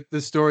unhappy with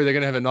this story. They're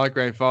going to have a night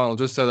grand final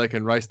just so they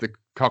can race the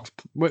Cox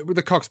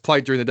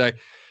Plate during the day.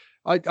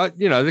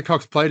 The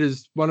Cox Plate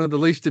is one of the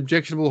least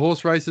objectionable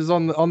horse races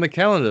on the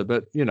calendar,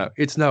 but you know,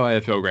 it's no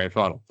AFL grand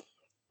final.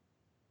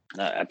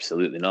 No,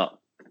 absolutely not.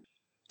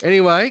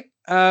 Anyway,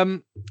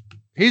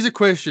 here's a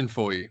question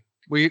for you.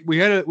 We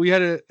had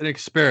an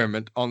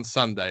experiment on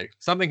Sunday.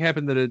 Something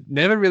happened that had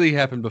never really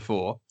happened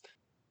before.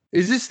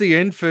 Is this the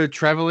end for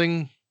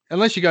travelling?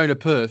 Unless you're going to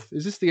Perth,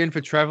 is this the end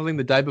for travelling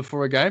the day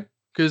before a game?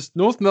 Because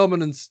North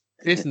Melbourne and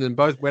Essendon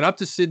both went up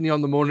to Sydney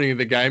on the morning of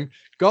the game,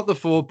 got the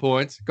 4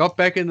 points, got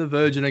back in the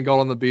Virgin and got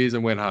on the beers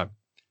and went home.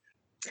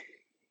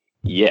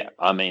 Yeah,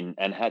 I mean,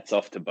 and hats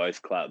off to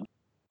both clubs.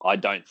 I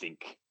don't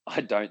think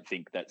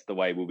that's the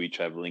way we'll be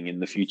travelling in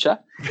the future.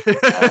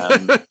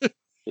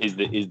 Is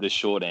the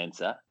short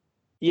answer.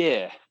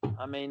 Yeah,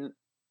 I mean,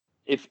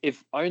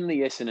 if only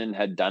Essendon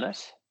had done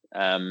it,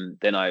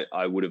 then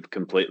I would have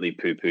completely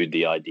poo-pooed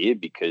the idea,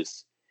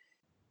 because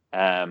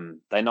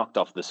they knocked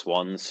off the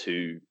Swans,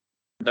 who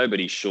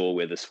nobody's sure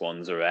where the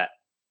Swans are at.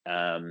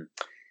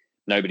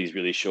 Nobody's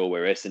really sure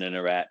where Essendon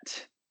are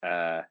at.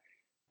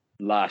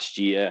 Last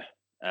year,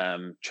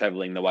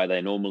 traveling the way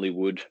they normally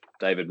would.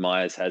 David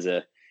Myers has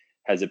a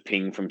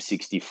ping from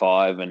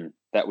 65, and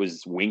that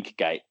was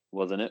Winkgate,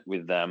 wasn't it?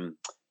 With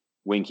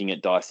winking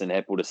at Dyson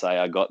Heppel to say,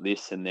 I got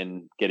this, and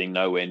then getting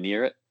nowhere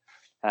near it.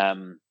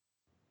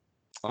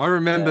 I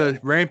remember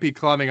Rampy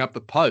climbing up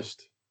the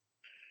post.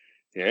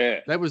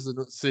 Yeah. That was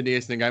the Sydney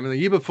Essendon game. And the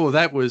year before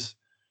that was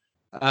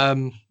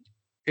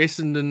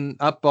Essendon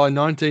up by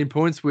 19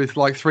 points with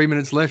like 3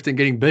 minutes left and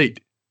getting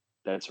beat.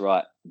 That's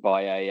right.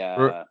 By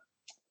a,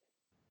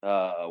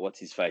 what's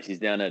his face? He's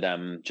down at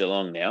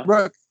Geelong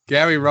now.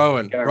 Gary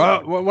Rowan.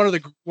 One of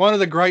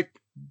the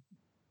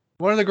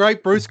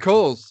great Bruce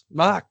calls.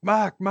 Mark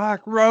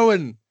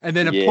Rowan. And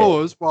then a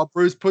pause while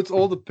Bruce puts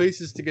all the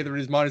pieces together in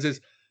his mind and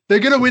says, they're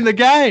going to win the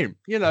game,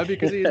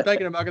 because he was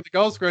taking a mark at the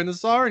goal square and the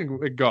siren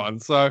had gone.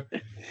 So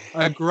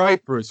a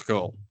great Bruce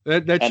call.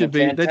 That should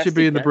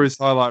be in the Bruce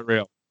highlight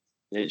reel.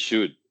 It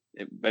should.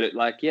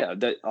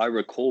 I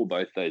recall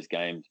both those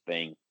games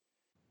being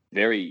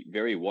very,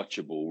 very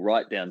watchable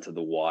right down to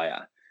the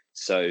wire.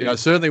 So yeah, I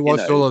certainly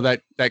watched all of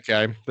that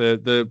game.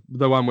 The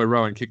one where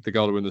Rowan kicked the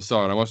goal to win the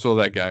siren. I watched all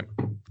that game.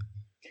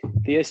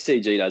 The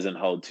SCG doesn't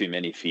hold too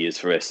many fears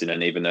for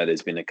Essendon, even though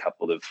there's been a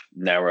couple of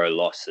narrow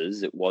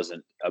losses. It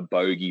wasn't a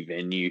bogey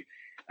venue.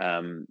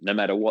 No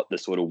matter what the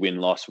sort of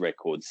win-loss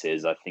record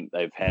says, I think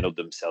they've handled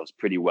themselves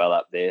pretty well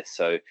up there.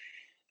 So,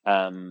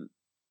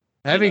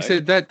 having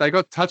said that, they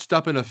got touched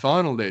up in a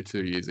final there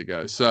 2 years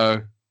ago.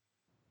 So,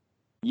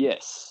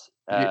 yes,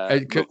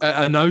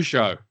 a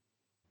no-show.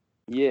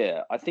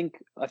 Yeah, I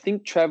think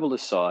travel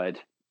aside,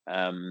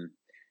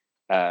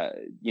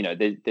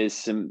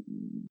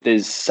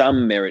 there's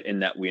some merit in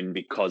that win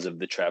because of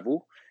the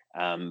travel,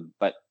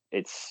 but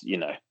it's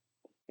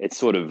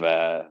sort of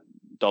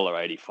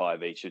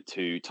 $1.85 each or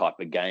two type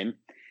of game.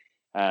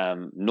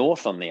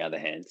 North, on the other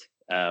hand,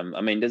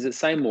 does it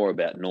say more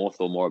about North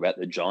or more about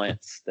the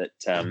Giants that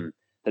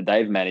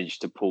they've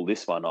managed to pull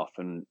this one off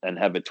and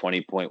have a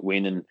 20-point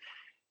win and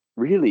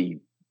really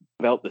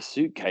belt the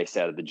suitcase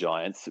out of the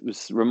Giants?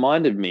 It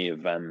reminded me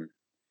of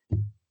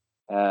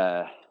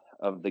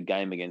the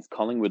game against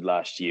Collingwood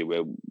last year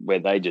where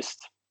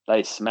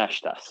they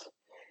smashed us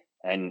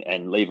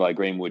and Levi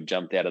Greenwood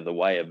jumped out of the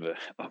way of a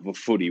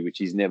footy, which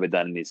he's never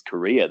done in his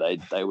career.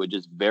 They were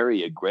just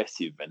very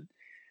aggressive and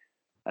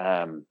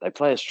they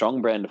play a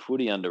strong brand of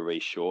footy under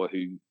Rhys Shaw,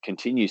 who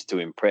continues to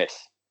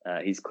impress.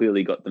 He's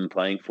clearly got them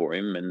playing for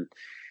him, and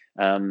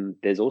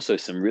there's also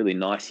some really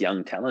nice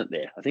young talent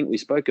there. I think we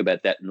spoke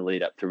about that in the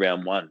lead up to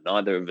round one.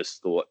 Neither of us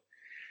thought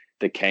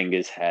the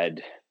Kangas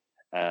had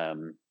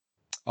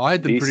I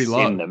had them pretty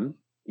low in them.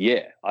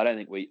 Yeah, I don't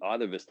think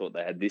either of us thought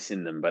they had this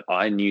in them, but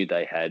I knew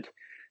they had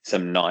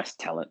some nice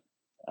talent.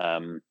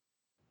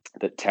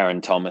 That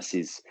Taron Thomas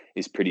is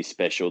pretty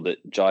special. That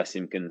Jai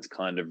Simpkins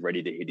kind of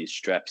ready to hit his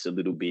straps a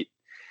little bit,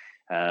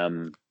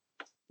 and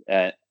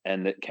that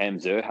Cam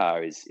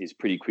Zurhaar is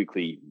pretty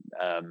quickly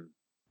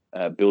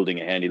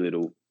building a handy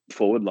little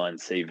forward line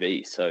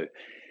CV. So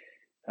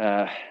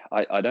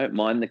I don't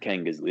mind the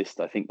Kangas list.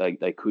 I think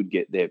they could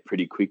get there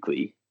pretty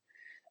quickly.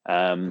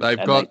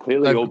 They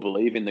clearly all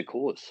believe in the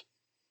cause.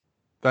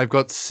 They've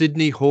got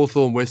Sydney,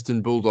 Hawthorn,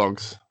 Western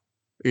Bulldogs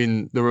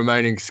in the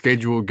remaining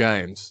scheduled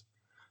games.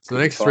 So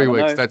the next 3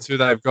 weeks, that's who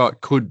they've got.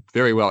 Could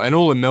very well, and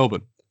all in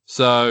Melbourne.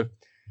 So,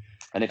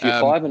 and if you're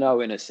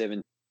 5-0 in a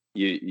 7,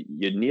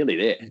 you're nearly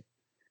there.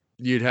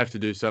 You'd have to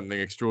do something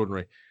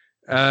extraordinary.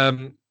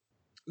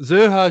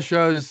 Zurhaar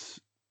shows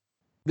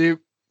and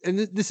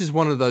this is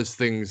one of those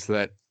things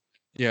that,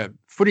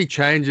 footy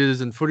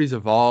changes and footy's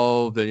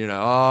evolved,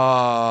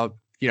 and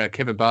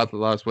Kevin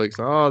Bartlett last week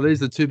said,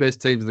 these are the two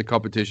best teams in the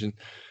competition.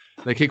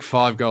 They kick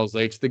 5 goals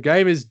each. The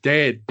game is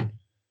dead.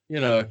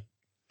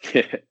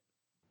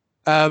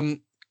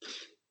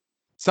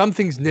 Some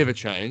things never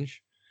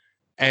change,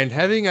 and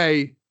having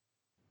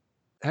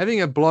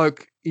a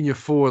bloke in your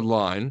forward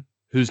line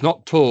who's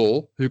not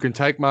tall, who can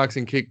take marks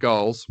and kick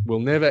goals, will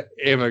never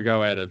ever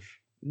go out of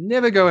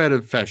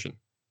fashion.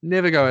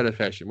 Never go out of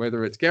fashion.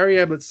 Whether it's Gary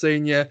Ablett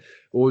Senior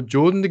or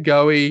Jordan De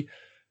Goey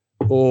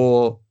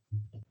or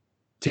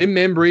Tim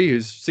Membry,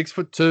 who's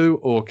 6'2",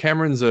 or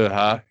Cameron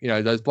Zurhaar,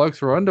 those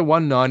blokes are under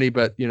 190,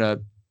 but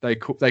they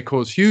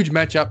cause huge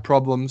matchup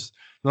problems.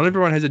 Not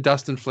everyone has a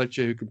Dustin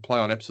Fletcher who can play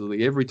on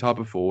absolutely every type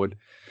of forward.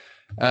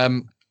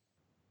 They've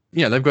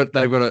got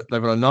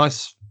a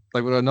nice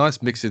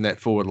mix in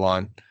that forward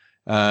line.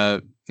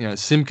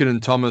 Simpkin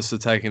and Thomas are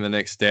taking the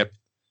next step.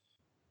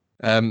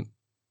 And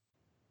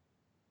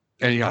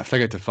if they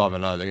get to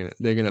 5-0,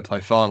 they're going to play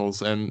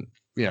finals. And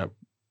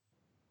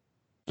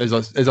as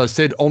I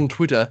said on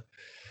Twitter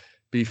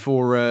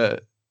before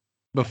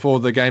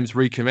the games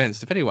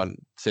recommenced, if anyone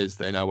says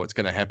they know what's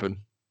going to happen,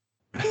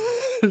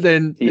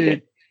 then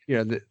they're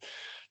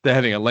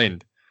having a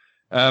lend.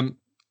 A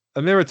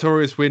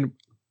meritorious win.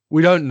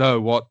 We don't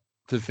know what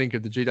to think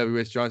of the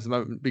GWS Giants at the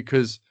moment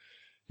because,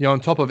 on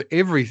top of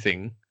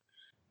everything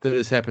that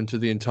has happened to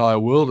the entire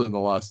world in the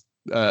last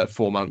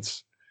 4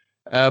 months,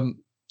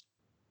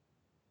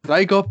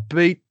 they got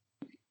beat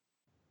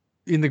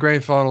in the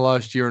grand final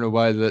last year in a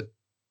way that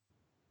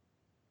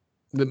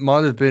that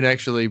might have been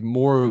actually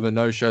more of a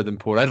no-show than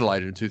Port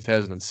Adelaide in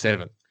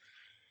 2007.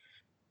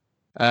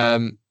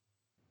 There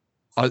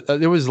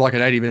was like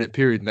an 80-minute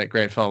period in that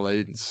grand final they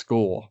didn't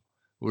score,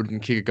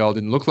 wouldn't kick a goal,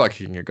 didn't look like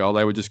kicking a goal.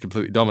 They were just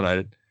completely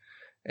dominated.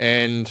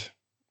 And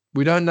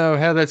we don't know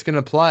how that's going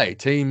to play.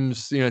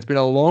 Teams, it's been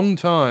a long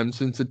time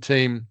since a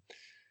team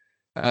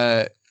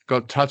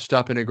got touched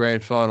up in a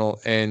grand final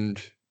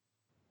and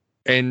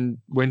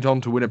went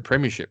on to win a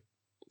premiership.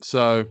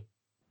 So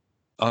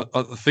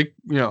I think,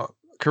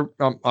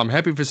 I'm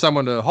happy for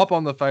someone to hop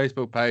on the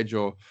Facebook page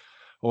or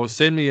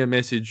send me a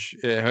message,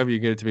 however you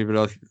get it to me.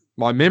 But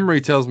my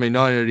memory tells me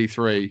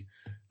 1983,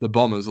 the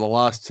Bombers were the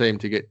last team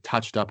to get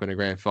touched up in a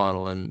grand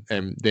final and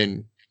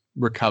then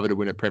recover to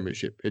win a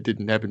premiership. It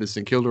didn't happen to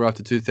St Kilda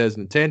after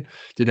 2010.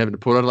 Didn't happen to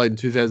Port Adelaide in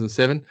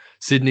 2007.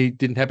 Sydney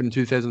didn't happen in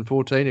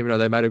 2014, even though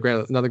they made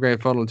another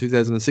grand final in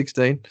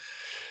 2016.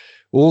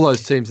 All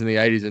those teams in the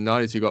 80s and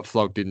 90s who got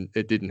flogged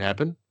didn't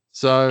happen.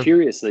 So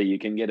curiously, you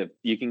can get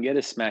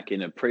a smack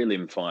in a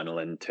prelim final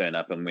and turn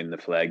up and win the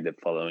flag the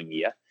following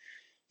year.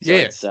 So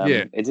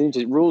it's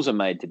interesting. Rules are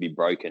made to be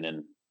broken,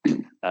 and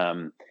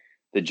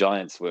the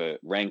Giants were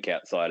rank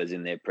outsiders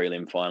in their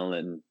prelim final,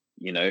 and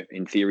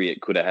in theory,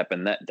 it could have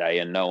happened that day,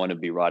 and no one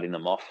would be writing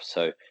them off.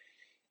 So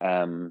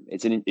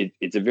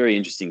it's a very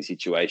interesting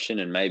situation,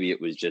 and maybe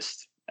it was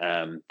just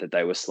that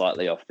they were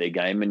slightly off their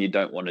game, and you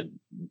don't want to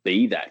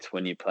be that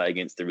when you play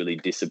against a really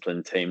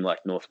disciplined team like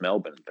North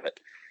Melbourne. But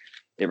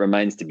it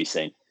remains to be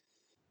seen.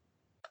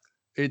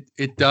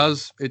 It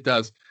does.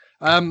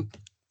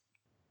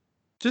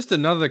 Just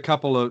another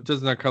couple of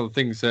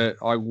things that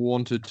I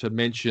wanted to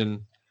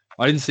mention.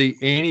 I didn't see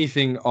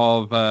anything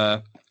of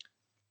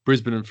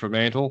Brisbane and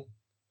Fremantle.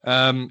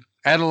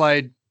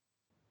 Adelaide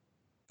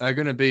are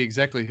going to be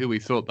exactly who we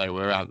thought they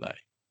were, aren't they?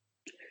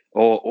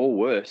 Or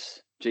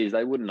worse. Geez,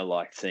 they wouldn't have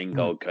liked seeing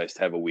Gold Coast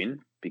have a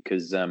win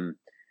because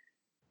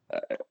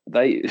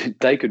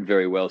they could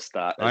very well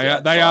start.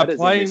 They are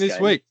playing this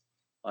week.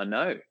 I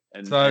know.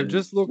 And so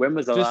just look. When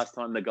was the last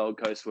time the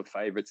Gold Coast were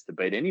favourites to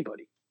beat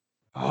anybody?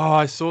 Oh,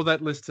 I saw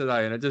that list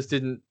today, and it just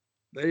didn't.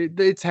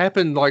 It's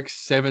happened like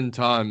 7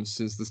 times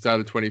since the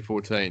start of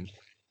 2014.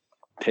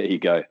 There you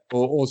go.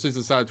 Or since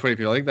the start of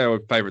 2015. I think they were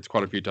favourites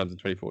quite a few times in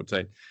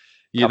 2014.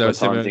 Yeah, couple of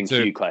times in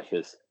Q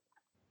clashes.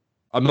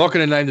 I'm not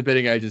going to name the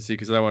betting agency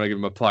because I don't want to give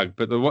them a plug.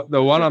 But the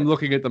one I'm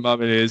looking at the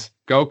moment is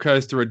Gold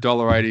Coast are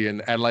 $1.80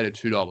 and Adelaide are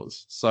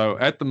 $2. So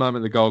at the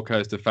moment, the Gold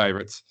Coast are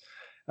favourites.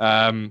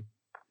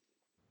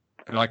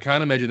 And I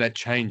can't imagine that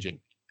changing.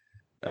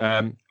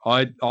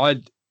 I'd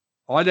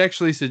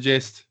actually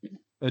suggest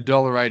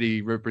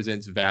 $1.80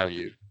 represents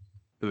value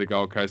for the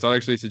Gold Coast. I'd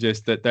actually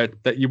suggest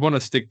that you want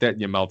to stick that in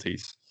your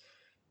multis.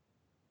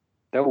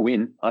 They'll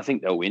win. I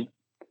think they'll win.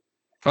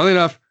 Funnily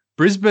enough,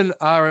 Brisbane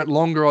are at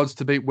longer odds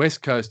to beat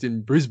West Coast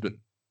in Brisbane.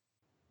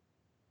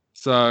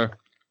 So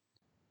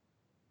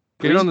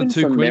get on the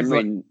two from Queens.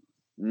 Memory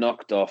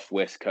knocked off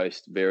West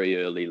Coast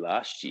very early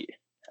last year.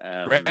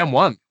 Round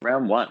one.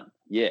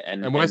 Yeah.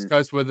 And West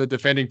Coast were the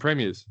defending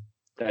premiers.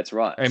 That's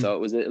right. And so it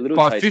was a little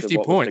by taste 50 of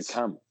what points. was to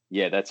come.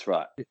 Yeah, that's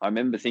right. I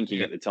remember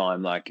thinking at the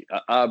time, like,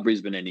 are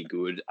Brisbane any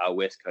good? Are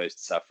West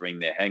Coast suffering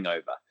their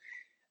hangover?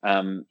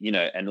 And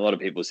a lot of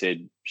people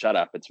said, shut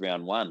up, it's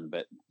round one.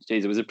 But,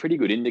 geez, it was a pretty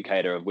good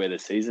indicator of where the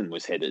season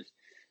was headed.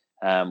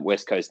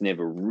 West Coast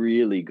never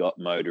really got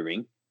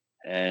motoring,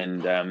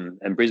 and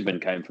Brisbane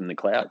came from the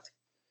clouds.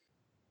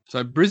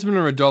 So Brisbane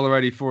are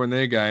 $1.84 in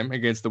their game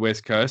against the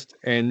West Coast,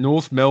 and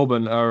North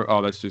Melbourne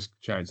are, that's just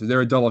changed. So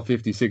they're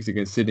 $1.56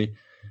 against Sydney.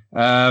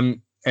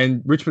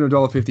 And Richmond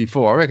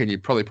 $1.54. I reckon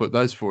you'd probably put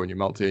those 4 in your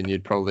multi and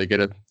you'd probably get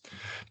it.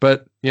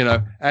 But,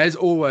 as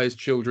always,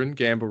 children,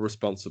 gamble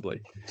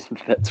responsibly.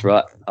 That's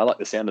right. I like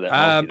the sound of that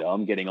multi, though.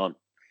 I'm getting on.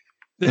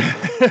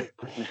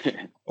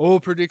 All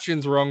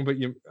predictions wrong,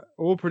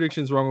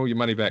 or your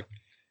money back.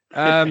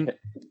 The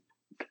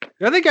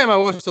other game I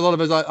watched a lot of,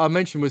 as I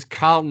mentioned, was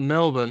Carlton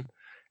Melbourne.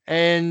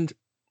 And,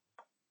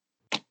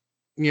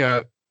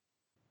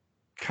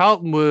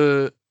 Carlton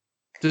were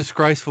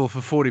disgraceful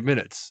for 40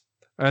 minutes.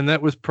 And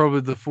that was probably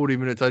the 40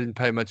 minutes I didn't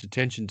pay much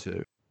attention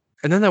to.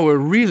 And then they were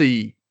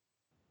really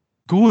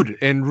good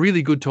and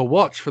really good to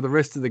watch for the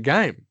rest of the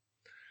game.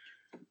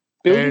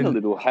 Building a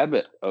little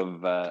habit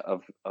of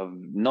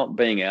not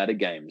being out of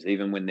games,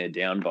 even when they're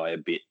down by a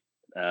bit.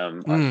 I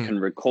can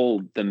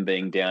recall them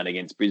being down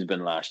against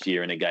Brisbane last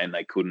year in a game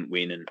they couldn't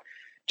win and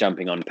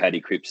jumping on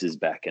Paddy Cripps's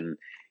back and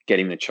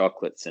getting the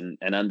chocolates. And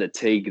under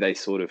Teague, they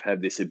sort of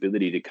have this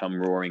ability to come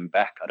roaring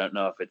back. I don't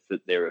know if it's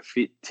that they're a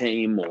fit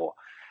team or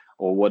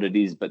what it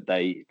is, but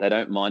they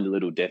don't mind a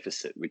little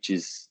deficit,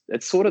 it's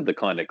sort of the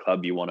kind of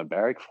club you want to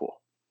barrack for.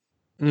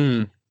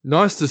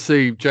 Nice to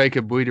see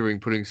Jacob Wiedering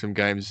putting some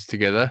games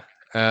together.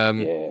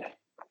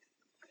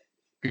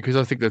 Because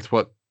I think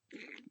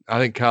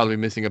Carl will be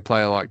missing a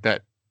player like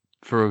that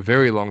for a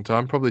very long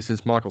time, probably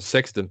since Michael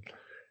Sexton.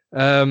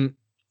 Good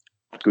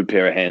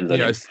pair of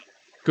hands.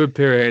 Good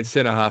pair of hands,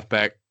 centre half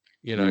back,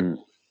 and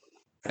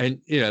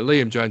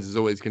Liam Jones is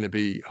always going to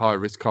be high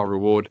risk, high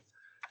reward.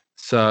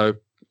 So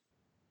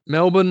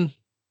Melbourne,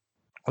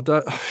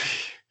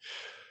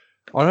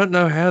 I don't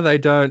know how they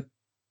don't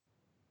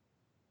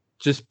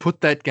just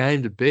put that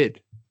game to bed.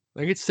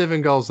 They get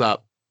 7 goals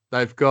up.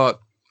 They've got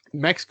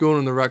Max Gawn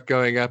in the ruck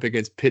going up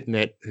against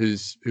Pitnet,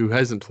 who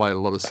hasn't played a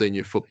lot of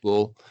senior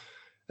football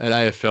at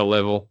AFL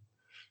level.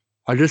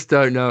 I just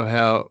don't know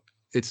how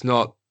it's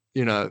not,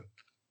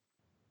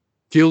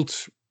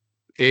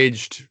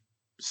 gilt-edged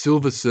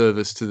silver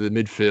service to the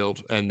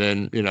midfield, and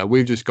then,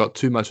 we've just got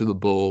too much of the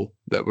ball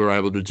that we're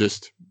able to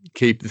just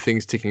keep the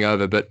things ticking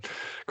over. But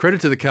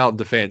credit to the Carlton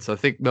defence. I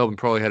think Melbourne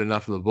probably had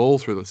enough of the ball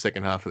through the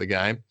second half of the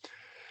game,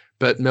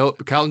 but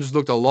Carlton just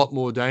looked a lot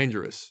more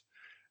dangerous.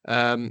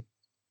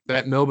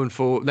 That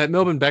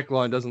Melbourne back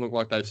line doesn't look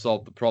like they've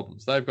solved the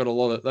problems. They've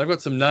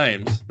got some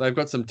names. They've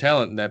got some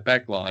talent in that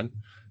back line.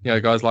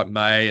 Guys like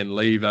May and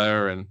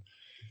Lever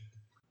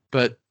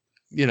but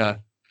I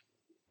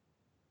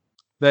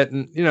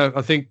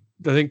think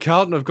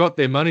Carlton have got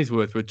their money's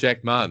worth with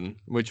Jack Martin,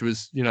 which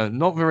was,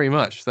 not very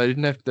much. They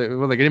didn't have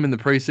to, they get him in the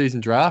preseason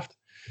draft.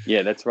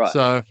 Yeah, that's right.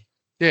 So,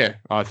 yeah,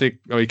 I think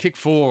he kicked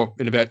 4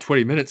 in about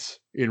 20 minutes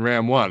in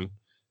round 1.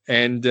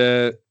 And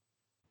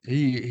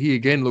he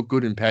again looked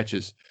good in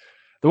patches.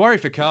 The worry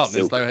for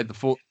Carlton is they had the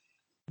fourth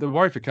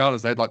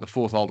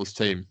oldest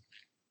team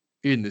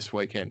in this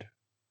weekend.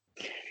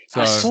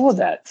 So, I saw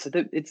that. So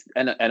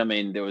I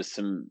mean, there was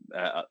a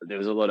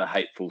lot of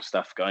hateful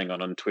stuff going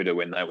on Twitter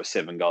when they were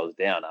 7 goals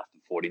down after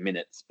 40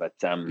 minutes. But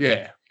blow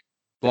it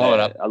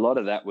up. A lot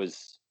of that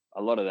was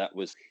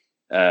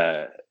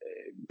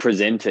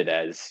presented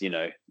as,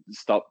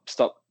 stop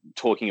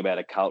talking about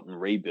a Carlton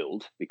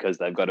rebuild because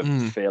they've got a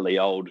fairly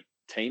old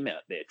team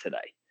out there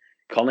today.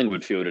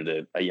 Collingwood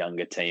fielded a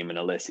younger team and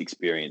a less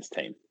experienced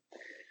team,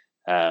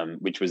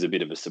 which was a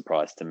bit of a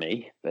surprise to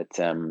me. But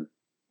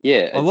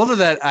yeah, a lot of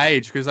that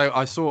age, because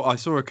I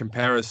saw a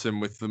comparison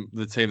with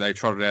the team they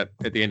trotted out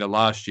at the end of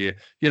last year.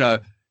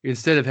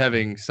 Instead of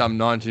having some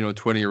 19 or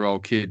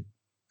 20-year-old kid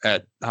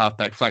at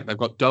halfback flank, they've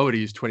got Doherty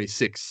who's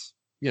 26.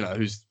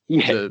 Who's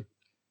the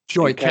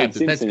joint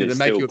captain. That's going to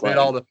make you a bit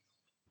older.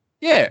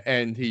 Yeah,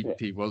 and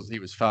he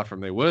was far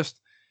from their worst.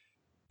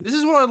 This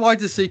is what I'd like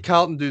to see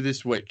Carlton do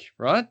this week,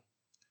 right?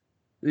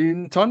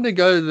 Time to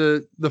go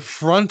to the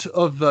front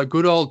of the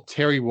good old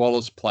Terry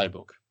Wallace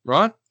playbook,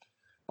 right?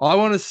 I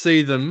want to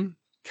see them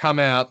come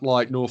out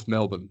like North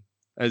Melbourne,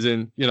 as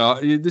in,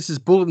 this is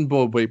bulletin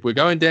board week. We're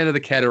going down to the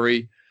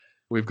Cattery.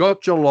 We've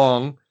got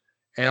Geelong,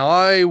 and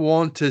I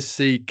want to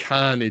see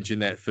carnage in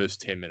that first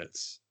 10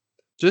 minutes.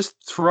 Just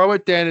throw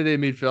it down to their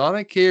midfield. I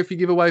don't care if you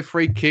give away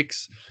free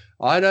kicks.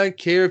 I don't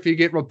care if you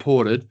get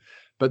reported,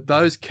 but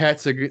those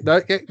cats are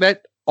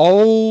that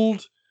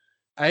old,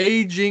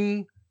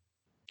 aging,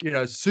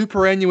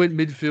 superannuant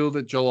midfield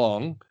at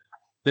Geelong.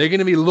 They're going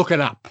to be looking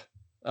up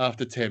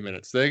after 10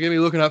 minutes. They're going to be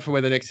looking up for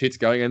where the next hit's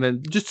going, and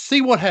then just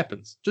see what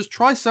happens. Just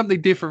try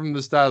something different from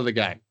the start of the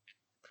game.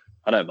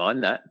 I don't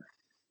mind that.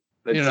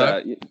 But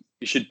you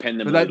should pen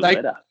them a little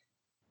better.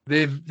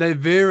 They're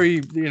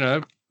very,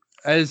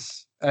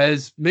 as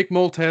Mick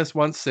Malthouse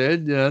once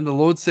said, the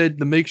Lord said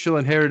the meek shall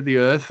inherit the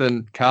earth,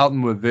 and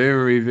Carlton were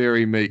very,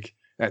 very meek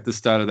at the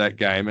start of that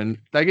game. And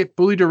they get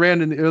bullied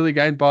around in the early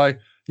game by,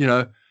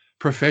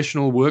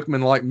 professional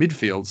workmen-like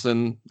midfields,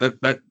 and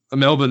that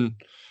Melbourne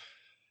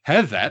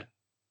have that.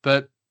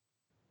 But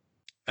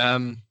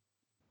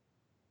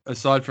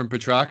aside from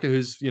Petrarca,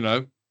 who's,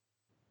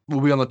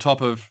 will be on the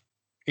top of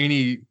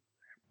any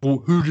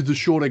who did the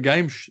shorter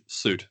game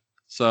suit.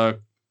 So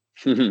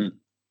he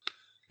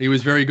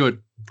was very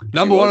good.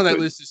 Number one on that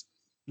list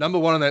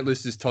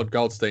is Todd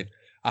Goldstein.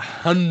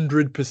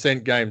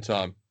 100% game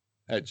time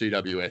at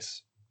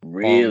GWS.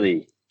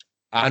 Really?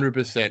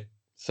 100%.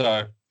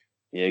 So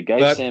yeah,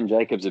 gave Sam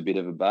Jacobs a bit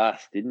of a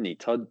bath, didn't he?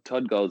 Todd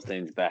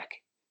Goldstein's back.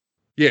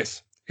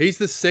 Yes. He's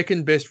the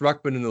second best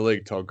ruckman in the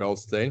league, Todd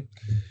Goldstein.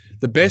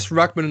 The best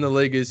ruckman in the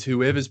league is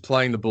whoever's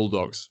playing the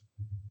Bulldogs.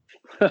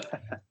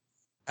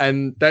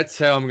 And that's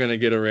how I'm going to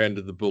get around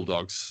to the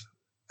Bulldogs.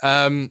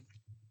 A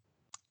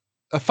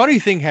funny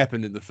thing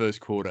happened in the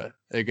first quarter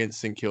against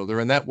St Kilda,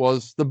 and that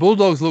was the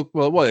Bulldogs looked,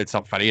 well, it's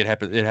not funny. It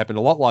happened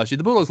a lot last year.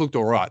 The Bulldogs looked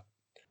all right.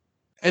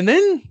 And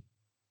then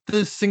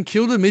the St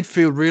Kilda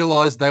midfield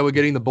realised they were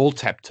getting the ball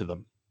tapped to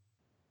them,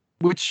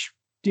 which,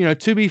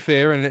 to be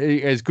fair, and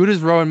as good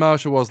as Rowan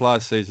Marshall was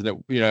last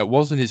season, it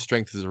wasn't his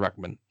strength as a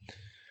ruckman.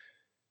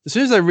 As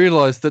soon as they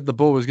realised that the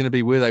ball was going to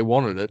be where they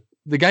wanted it,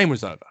 the game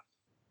was over.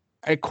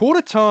 At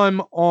quarter time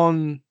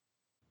on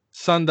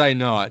Sunday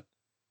night,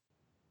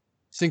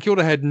 St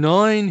Kilda had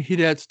 9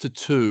 hitouts to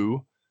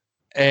 2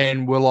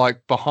 and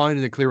were behind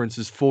in the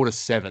clearances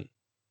 4-7,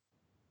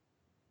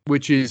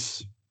 which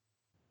is,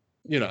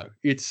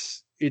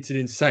 it's an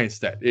insane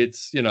stat.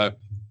 It's,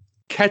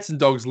 cats and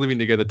dogs living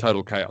together,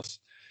 total chaos.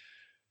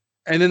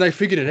 And then they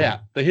figured it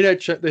out. The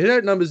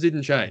hitout numbers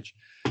didn't change.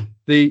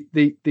 By the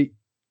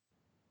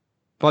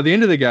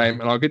end of the game,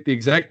 and I'll get the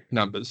exact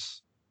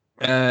numbers,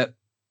 the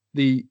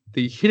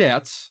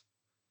hitouts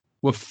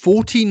were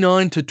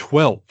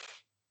 49-12.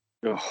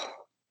 Oh.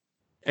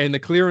 And the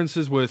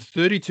clearances were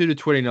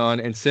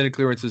 32-29 and center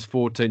clearances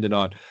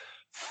 14-9.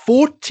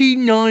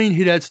 49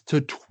 hitouts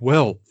to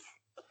 12.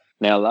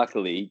 Now,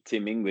 luckily,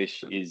 Tim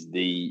English is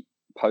the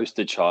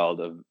poster child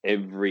of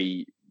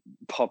every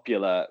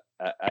popular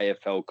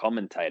AFL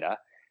commentator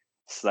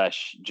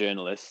 /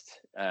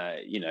 journalist.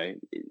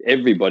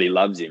 Everybody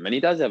loves him, and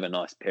he does have a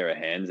nice pair of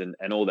hands and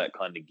all that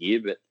kind of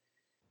gear. But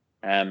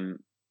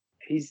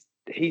he's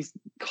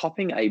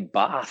copping a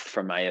bath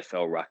from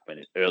AFL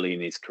ruckman early in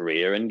his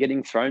career and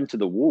getting thrown to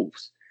the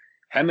wolves.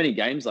 How many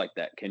games like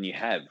that can you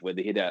have where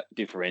the hit-out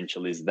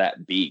differential is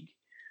that big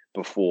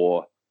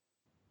before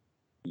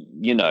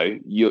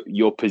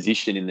your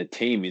position in the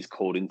team is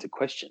called into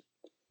question?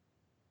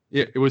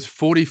 Yeah, it was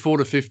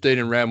 44-15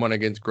 in round 1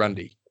 against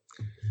Grundy.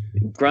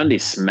 Grundy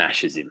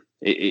smashes him.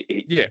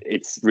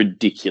 It's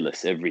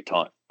ridiculous every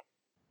time.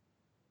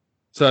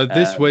 So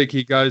this week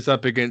he goes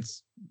up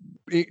against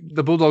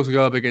the Bulldogs. Will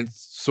go up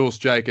against Sauce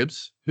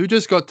Jacobs, who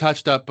just got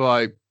touched up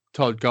by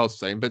Todd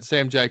Goldstein, but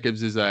Sam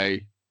Jacobs is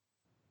a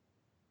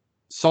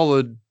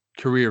solid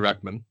career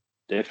ruckman.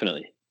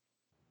 Definitely.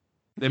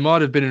 There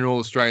might have been an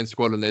All-Australian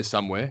squad in there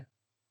somewhere.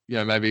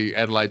 Maybe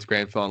Adelaide's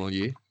grand final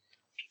year.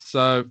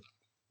 So,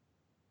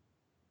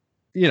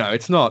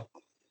 it's not.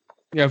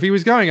 If he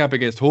was going up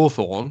against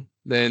Hawthorn,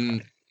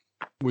 then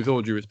with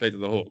all due respect to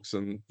the Hawks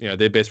and,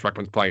 their best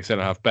ruckman's playing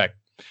centre-half back,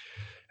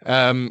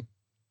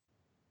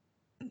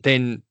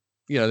 then,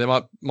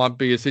 there might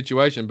be a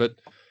situation. But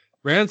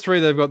round 3,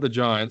 they've got the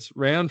Giants.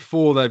 Round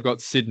 4, they've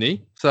got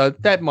Sydney. So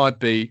that might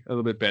be a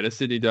little bit better.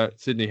 Sydney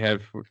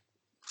have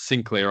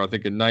Sinclair, I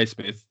think, and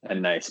Naismith.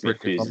 And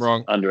Naismith is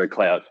wrong. Under a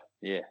cloud.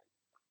 Yeah.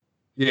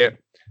 Yeah.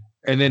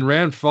 And then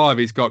round 5,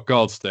 he's got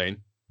Goldstein,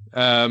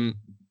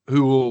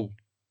 who will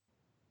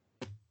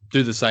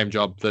do the same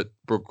job that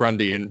Brooke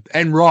Grundy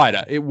and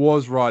Ryder. It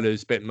was Ryder who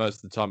spent most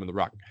of the time in the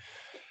ruck.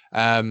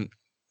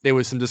 There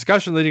was some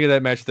discussion leading to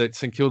that match that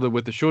St Kilda,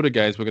 with the shorter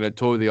games, were going to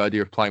toy the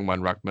idea of playing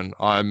one ruckman.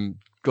 I'm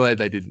glad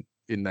they didn't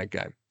in that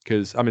game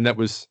because that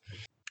was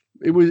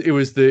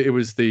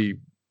the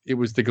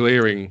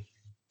glaring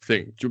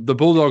thing. The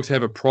Bulldogs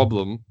have a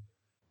problem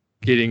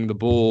getting the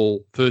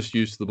ball, first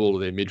use of the ball to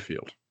their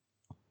midfield.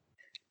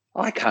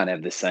 I can't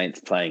have the Saints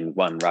playing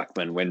one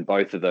ruckman when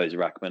both of those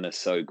ruckmen are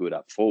so good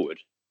up forward.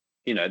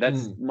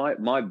 That's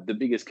the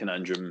biggest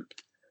conundrum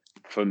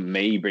for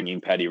me bringing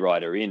Paddy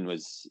Ryder in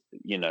was,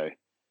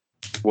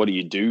 what do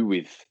you do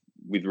with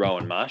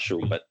Rowan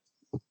Marshall? But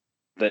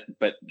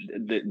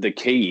the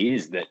key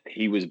is that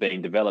he was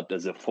being developed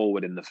as a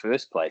forward in the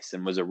first place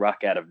and was a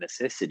ruck out of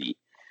necessity.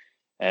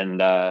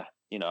 And,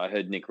 I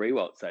heard Nick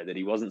Riewoldt say that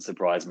he wasn't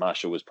surprised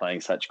Marshall was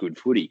playing such good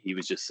footy. He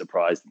was just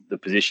surprised the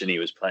position he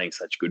was playing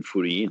such good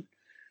footy in.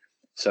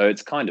 So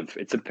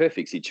it's a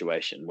perfect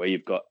situation where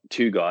you've got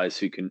two guys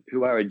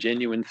who are a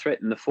genuine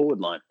threat in the forward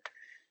line.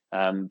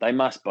 They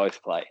must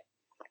both play.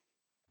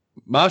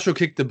 Marshall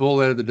kicked the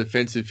ball out of the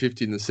defensive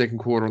 50 in the second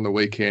quarter on the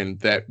weekend.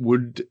 That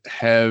would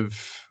have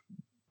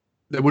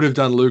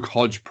done Luke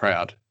Hodge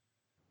proud.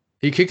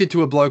 He kicked it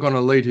to a bloke on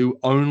a lead who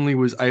only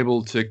was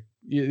able to.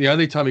 The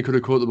only time he could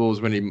have caught the ball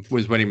was when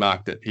he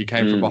marked it. He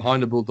came from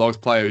behind a Bulldogs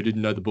player who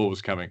didn't know the ball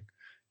was coming.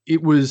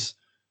 It was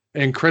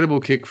an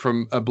incredible kick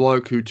from a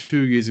bloke who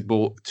 2 years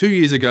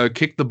ago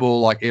kicked the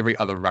ball like every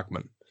other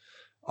ruckman.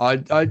 I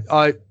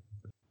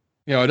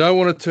don't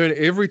want to turn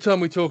every time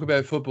we talk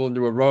about football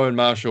into a Rowan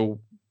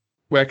Marshall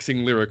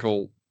waxing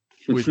lyrical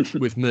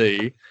with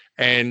me,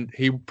 and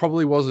he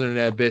probably wasn't in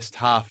our best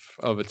half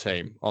of a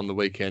team on the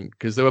weekend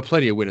because there were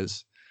plenty of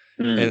winners,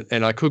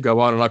 and I could go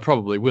on, and I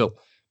probably will,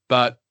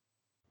 but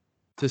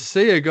to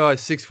see a guy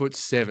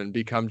 6'7"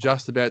 become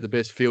just about the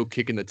best field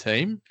kick in the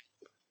team,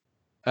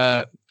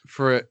 at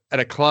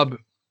a club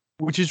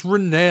which is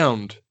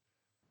renowned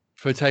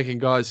for taking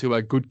guys who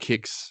are good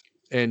kicks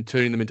and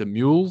turning them into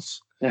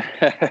mules,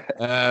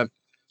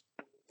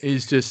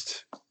 is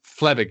just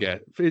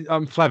flabbergasted.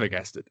 I'm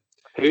flabbergasted.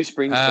 Who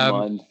springs to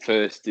mind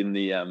first in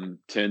the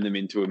turn them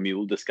into a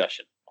mule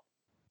discussion?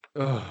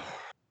 Well,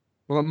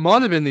 it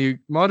might have been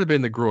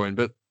the groin,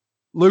 but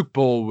Luke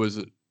Ball was.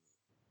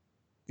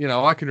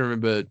 I can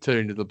remember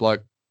turning to the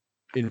bloke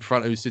in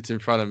front who sits in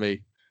front of me,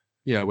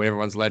 when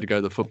everyone's allowed to go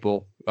to the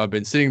football. I've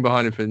been sitting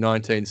behind him for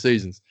 19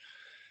 seasons.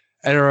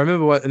 And I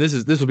remember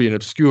this will be an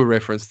obscure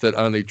reference that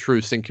only true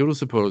St Kilda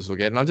supporters will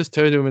get. And I just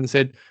turned to him and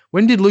said,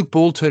 when did Luke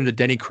Ball turn to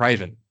Danny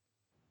Craven?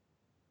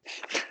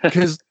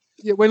 Because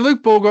when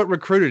Luke Ball got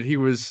recruited, he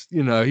was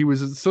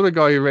the sort of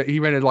guy he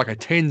ran at like a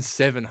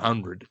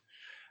 10-700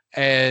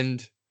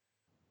 and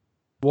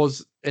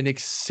was an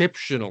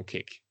exceptional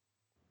kick.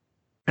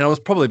 And I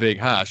was probably being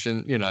harsh.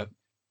 And,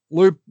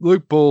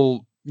 Luke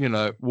Ball,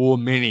 wore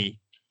many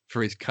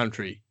for his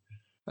country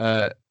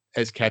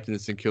as captain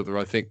of St Kilda.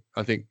 I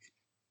think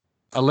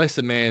a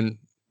lesser man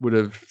would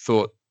have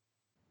thought,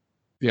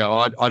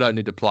 I don't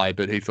need to play,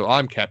 but he thought,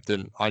 I'm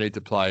captain, I need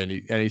to play,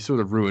 and he sort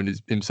of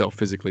ruined himself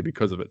physically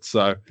because of it.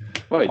 So,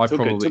 it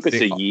took us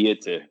a year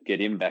to get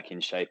him back in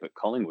shape at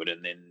Collingwood,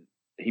 and then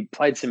he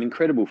played some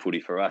incredible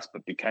footy for us,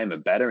 but became a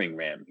battering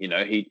ram.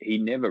 He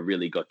never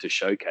really got to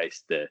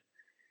showcase the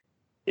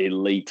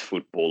elite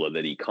footballer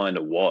that he kind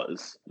of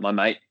was. My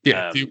mate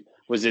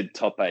was a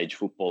top age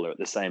footballer at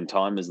the same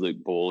time as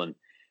Luke Ball, and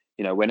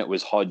when it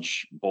was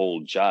Hodge,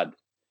 Ball, Judd,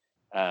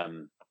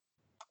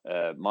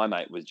 my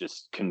mate was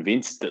just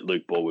convinced that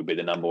Luke Ball would be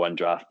the number one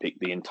draft pick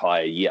the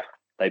entire year.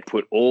 They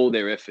put all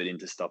their effort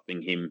into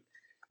stopping him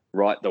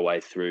right the way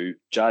through.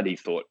 Judd, he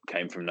thought,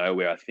 came from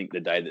nowhere. I think the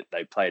day that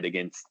they played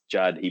against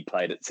Judd, he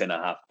played at centre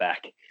half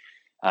back.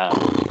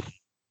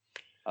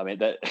 I mean,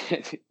 that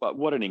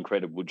what an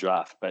incredible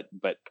draft. But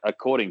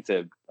according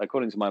to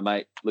my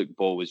mate, Luke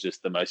Ball was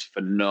just the most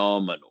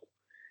phenomenal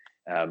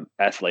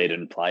athlete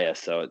and player.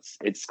 So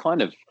it's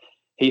kind of,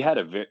 he had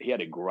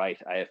a great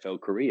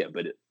AFL career,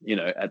 but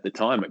at the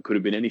time it could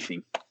have been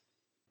anything.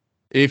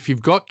 If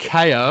you've got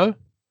KO,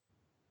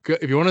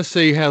 if you want to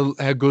see how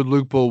good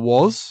Luke Ball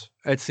was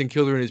at St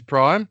Kilda in his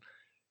prime,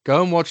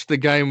 go and watch the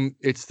game.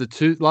 It's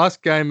the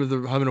last game of the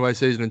home and away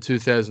season in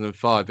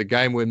 2005, the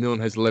game where Milne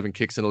has 11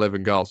 kicks and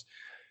 11 goals.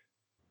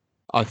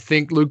 I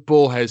think Luke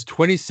Ball has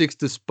 26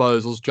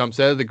 disposals, jumps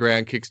out of the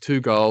ground, kicks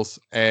 2 goals,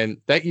 and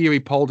that year he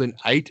polled in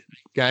 8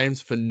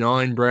 games for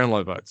 9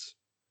 Brownlow votes,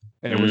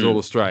 and it was all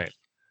Australian.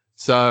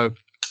 So,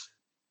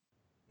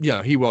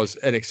 he was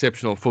an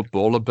exceptional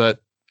footballer,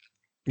 but,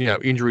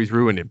 injuries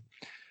ruined him.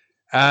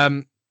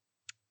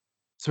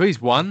 So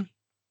he's one,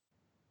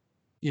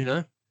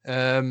 there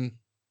are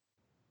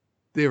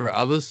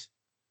others,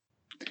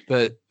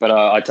 but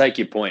I take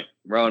your point.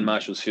 Rowan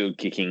Marshall's field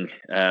kicking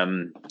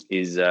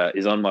is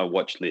on my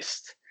watch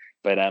list.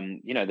 But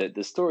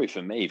the story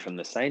for me from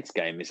the Saints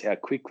game is how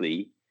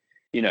quickly,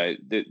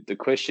 the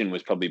question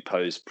was probably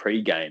posed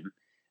pre-game.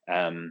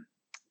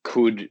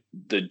 Could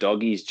the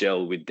Doggies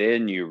gel with their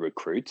new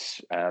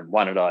recruits,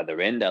 one at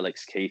either end,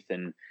 Alex Keith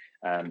and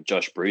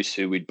Josh Bruce,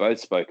 who we'd both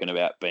spoken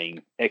about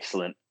being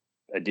excellent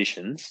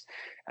additions,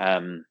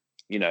 and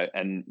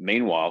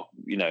meanwhile,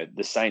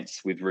 the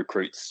Saints with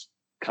recruits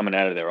coming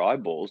out of their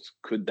eyeballs,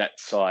 could that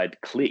side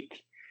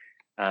click?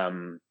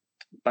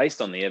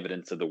 Based on the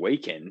evidence of the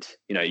weekend,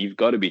 you've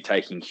got to be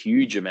taking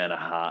huge amount of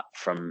heart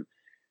from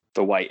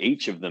the way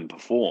each of them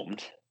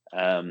performed.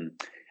 And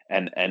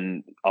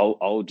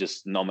I'll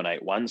just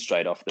nominate one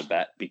straight off the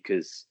bat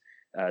because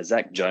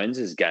Zach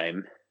Jones's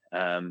game,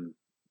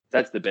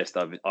 that's the best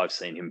I've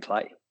seen him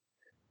play.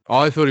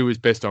 I thought he was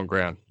best on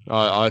ground.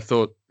 I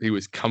thought he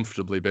was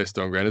comfortably best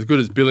on ground. As good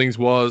as Billings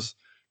was,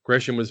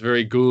 Gresham was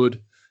very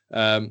good.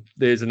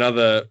 There's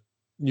another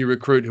new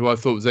recruit who I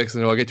thought was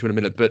excellent, who I'll get to in a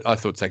minute, but I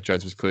thought Zach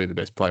Jones was clearly the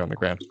best player on the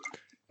ground.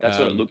 That's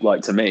what it looked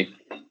like to me.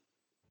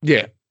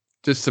 Yeah,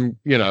 just some,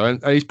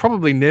 and he's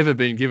probably never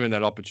been given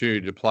that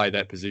opportunity to play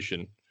that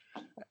position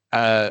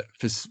for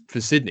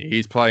Sydney.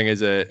 He's playing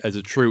as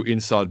a true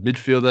inside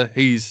midfielder.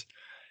 He's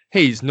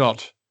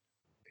not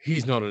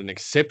an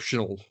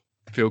exceptional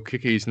field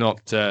kicker. He's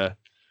not.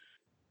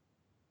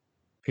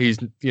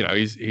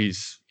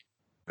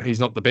 He's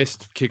not the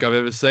best kick I've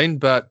ever seen,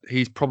 but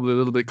he's probably a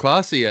little bit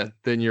classier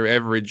than your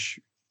average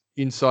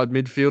inside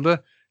midfielder.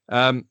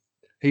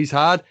 He's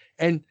hard,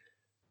 and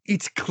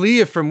it's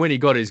clear from when he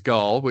got his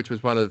goal, which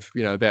was one of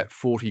about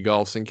 40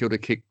 goals St Kilda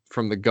kicked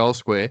from the goal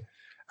square.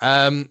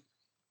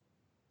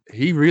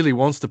 He really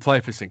wants to play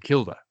for St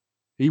Kilda.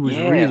 He was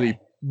really,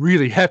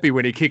 really happy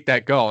when he kicked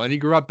that goal, and he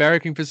grew up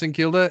barracking for St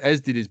Kilda,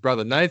 as did his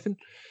brother Nathan.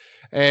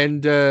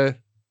 And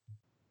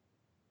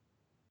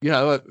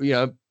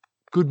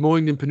good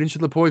Mornington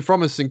Peninsula boy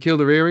from a St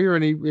Kilda area,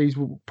 and he's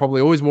probably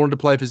always wanted to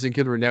play for St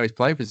Kilda, and now he's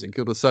playing for St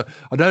Kilda. So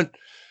I don't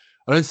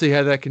see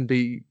how that can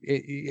be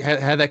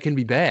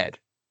bad.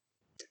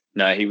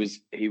 No, he was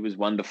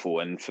wonderful,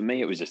 and for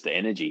me, it was just the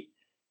energy.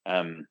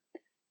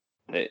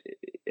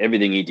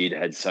 Everything he did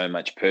had so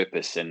much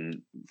purpose,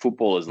 and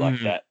footballers like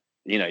that,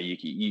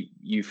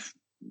 you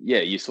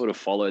sort of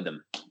follow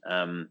them.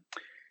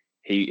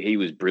 He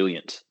was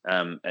brilliant.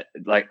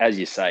 Like as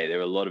you say, there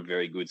are a lot of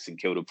very good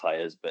St Kilda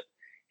players, but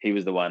he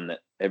was the one that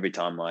every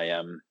time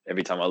I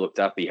looked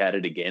up, he had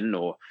it again,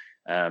 or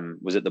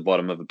was at the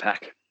bottom of a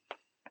pack.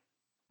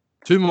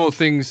 2 more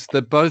things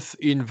that both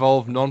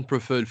involve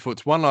non-preferred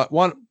foots. One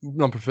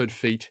non-preferred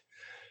feet.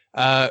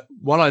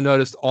 One I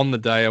noticed on the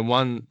day, and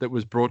one that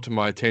was brought to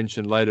my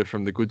attention later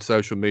from the good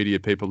social media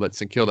people at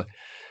St Kilda.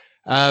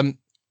 I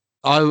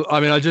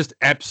just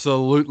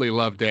absolutely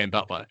love Dan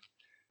Butler.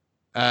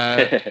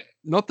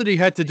 Not that he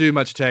had to do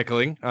much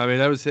tackling. I mean,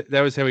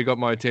 that was how he got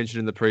my attention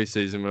in the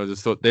preseason, when I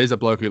just thought, there's a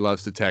bloke who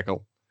loves to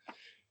tackle.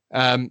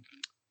 But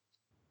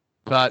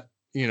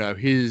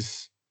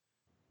his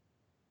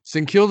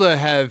St Kilda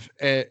have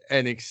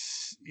an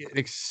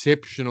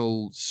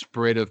exceptional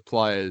spread of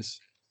players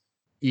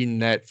in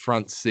that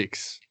front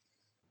six.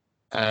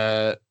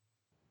 A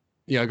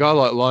guy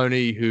like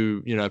Loney,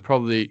 who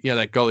probably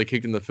that goal he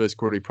kicked in the first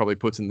quarter, he probably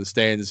puts in the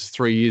stands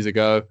 3 years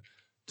ago.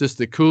 Just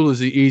the cool as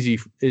the easy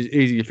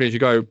to finish. A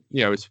guy,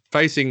 is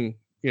facing,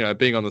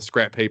 being on the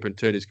scrap heap and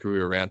turn his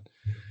career around.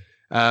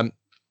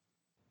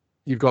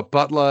 You've got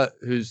Butler,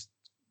 who's,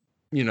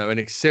 an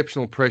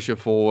exceptional pressure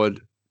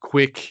forward,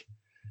 quick,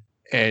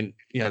 and,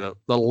 the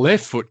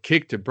left foot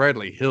kick to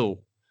Bradley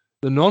Hill,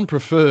 the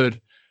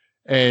non-preferred,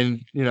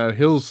 and,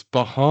 Hill's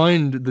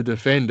behind the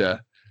defender,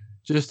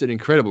 just an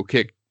incredible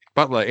kick.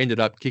 Butler ended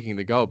up kicking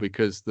the goal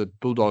because the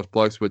Bulldogs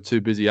blokes were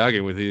too busy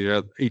arguing with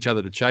each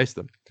other to chase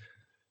them.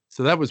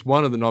 So that was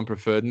one of the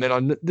non-preferred. And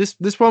then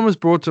this one was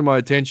brought to my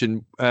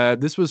attention.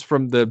 This was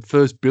from the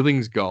first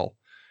Billings goal.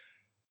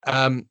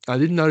 I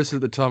didn't notice it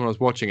at the time when I was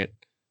watching it.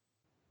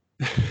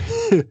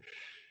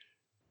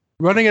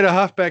 Running at a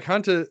halfback,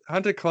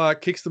 Hunter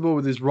Clark kicks the ball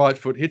with his right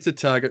foot, hits the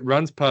target,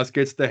 runs past,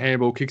 gets the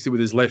handball, kicks it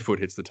with his left foot,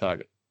 hits the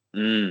target.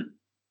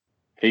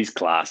 He's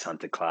class,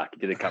 Hunter Clark. He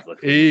did a couple of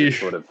things that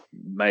sort of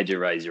made you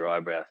raise your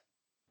eyebrow.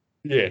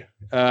 Yeah.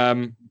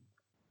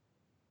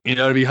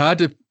 It'd be hard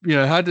to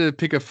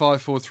pick a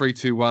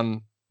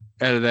 5-4-3-2-1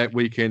 out of that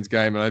weekend's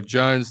game. I'd have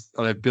Jones,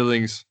 I'd have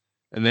Billings,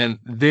 and then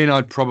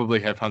I'd probably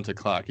have Hunter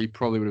Clark. He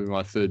probably would have been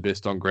my third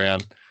best on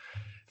ground.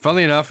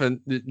 Funnily enough, and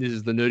this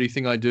is the nerdy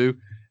thing I do,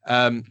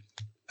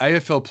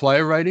 AFL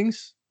player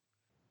ratings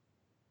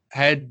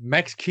had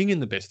Max King in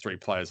the best three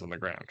players on the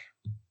ground.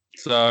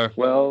 So,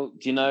 well,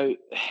 I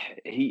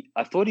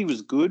thought he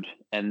was good,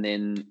 and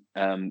then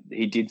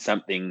he did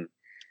something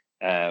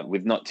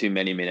with not too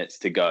many minutes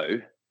to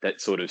go that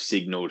sort of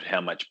signaled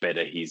how much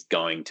better he's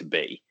going to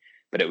be.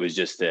 But it was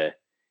just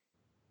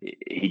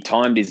he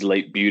timed his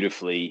leap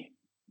beautifully.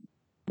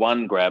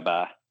 One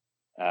grabber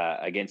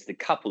against a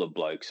couple of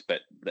blokes,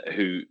 but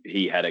who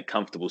he had a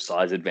comfortable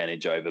size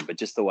advantage over. But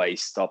just the way he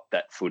stopped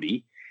that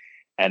footy,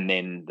 and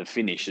then the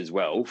finish as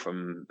well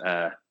from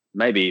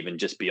maybe even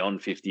just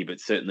beyond 50, but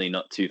certainly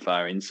not too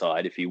far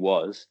inside if he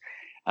was,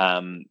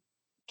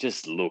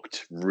 just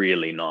looked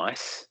really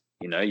nice.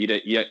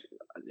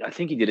 I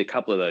think he did a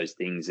couple of those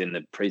things in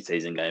the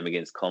preseason game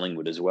against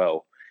Collingwood as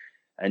well,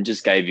 and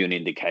just gave you an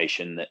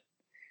indication that,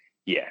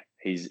 yeah,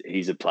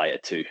 he's a player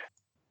too.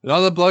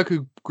 Another bloke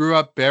who grew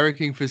up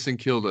barracking for St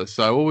Kilda.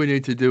 So all we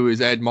need to do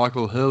is add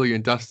Michael Hurley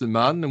and Dustin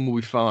Martin, and we'll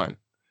be fine.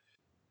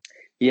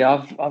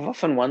 Yeah, I've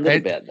often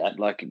wondered about that.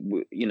 Like,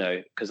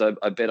 because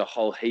I bet a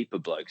whole heap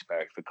of blokes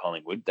barrack for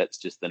Collingwood. That's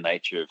just the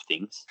nature of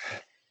things.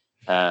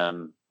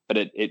 But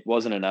it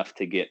wasn't enough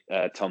to get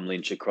Tom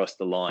Lynch across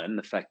the line.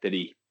 The fact that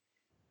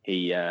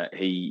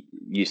he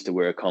used to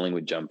wear a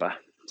Collingwood jumper.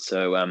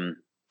 So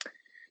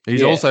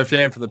he's also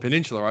fan from the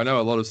Peninsula. I know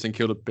a lot of St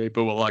Kilda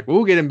people were like,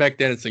 we'll get him back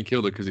down at St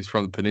Kilda because he's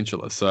from the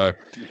Peninsula. So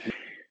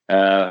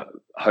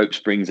hope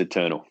springs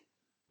eternal.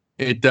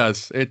 It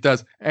does.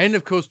 And,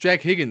 of course,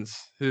 Jack Higgins,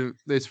 who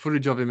there's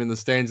footage of him in the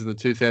stands in the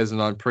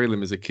 2009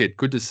 prelim as a kid.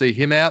 Good to see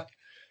him out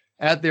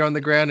there on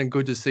the ground, and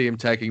good to see him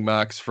taking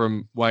marks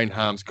from Wayne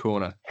Harm's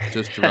corner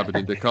just to rub it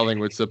into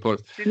Collingwood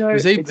support. Who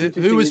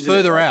was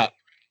further out?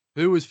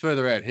 Who was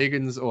further out,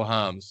 Higgins or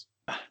Harms?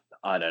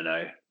 I don't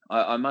know.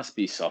 I must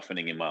be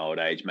softening in my old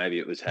age. Maybe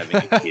it was having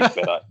a kid,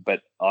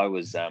 but I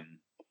was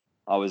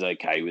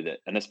okay with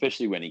it, and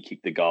especially when he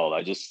kicked the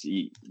goal,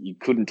 you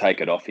couldn't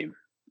take it off him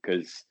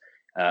because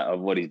of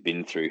what he's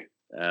been through.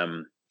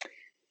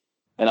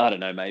 And I don't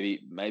know,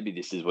 maybe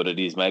this is what it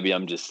is. Maybe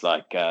I'm just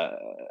like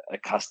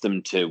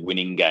accustomed to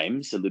winning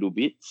games a little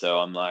bit. So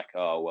I'm like,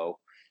 oh, well,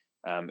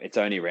 it's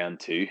only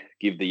round 2.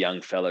 Give the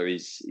young fella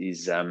his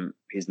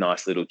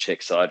nice little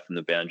check side from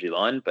the boundary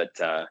line. But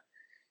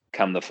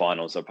come the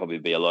finals, I'll probably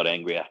be a lot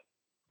angrier.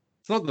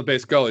 It's not the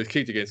best goal he's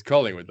kicked against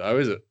Collingwood, though,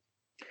 is it?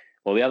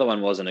 Well, the other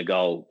one wasn't a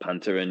goal,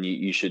 punter, and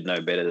you should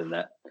know better than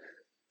that.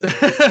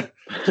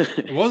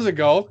 It was a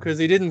goal because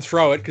he didn't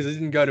throw it because it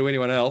didn't go to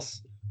anyone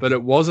else, but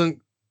it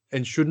wasn't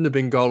and shouldn't have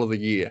been goal of the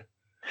year.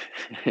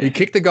 He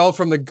kicked the goal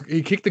from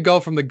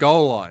the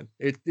goal line.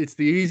 It's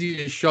the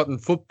easiest shot in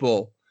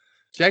football.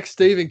 Jack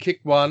Steven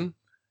kicked one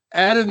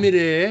out of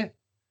midair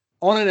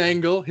on an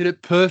angle, hit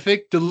it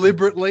perfect,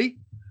 deliberately.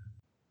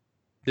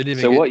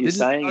 What you're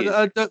saying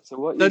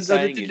is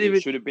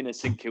it should have been a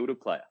St Kilda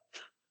player.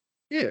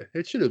 Yeah,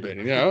 it should have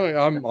been.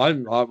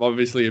 I'm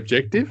obviously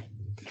objective.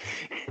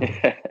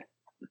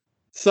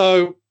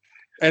 So,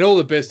 and all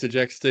the best to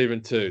Jack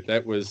Steven too.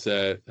 That was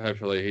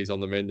hopefully he's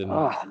on the mend. And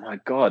oh my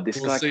God, this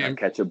guy can't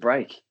catch a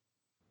break.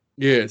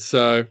 Yeah,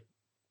 so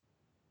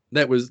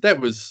that was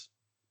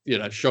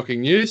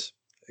shocking news.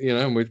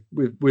 And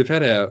we've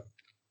had our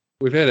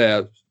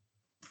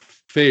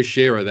fair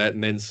share of that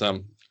and then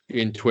some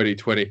in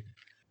 2020.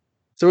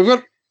 So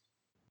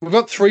we've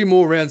got 3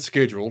 more rounds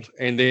scheduled,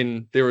 and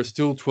then there are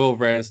still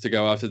 12 rounds to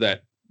go after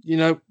that.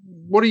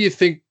 What do you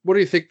think? What do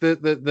you think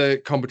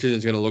the competition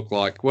is going to look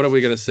like? What are we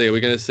going to see? Are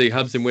we going to see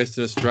hubs in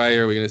Western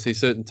Australia? Are we going to see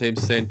certain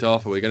teams sent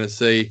off? Are we going to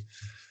see,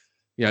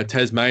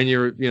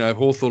 Tasmania?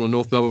 Hawthorn and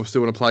North Melbourne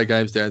still want to play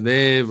games down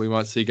there. We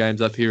might see games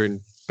up here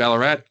in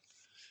Ballarat.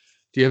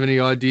 Do you have any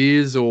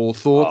ideas or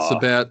thoughts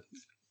about?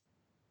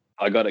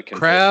 I got to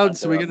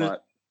crowds.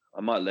 I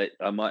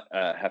might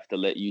have to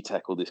let you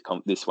tackle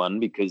this one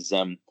because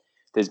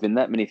there's been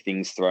that many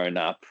things thrown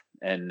up,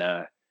 and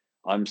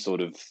I'm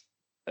sort of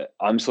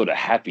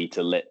happy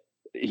to let,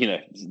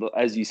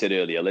 as you said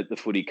earlier, let the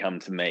footy come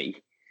to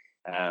me.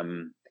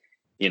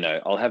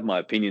 I'll have my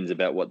opinions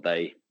about what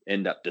they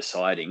end up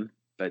deciding.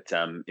 But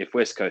if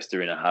West Coast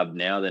are in a hub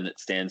now, then it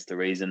stands to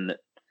reason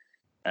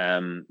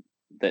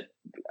that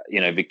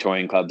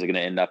Victorian clubs are going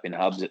to end up in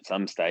hubs at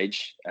some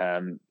stage.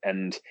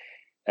 And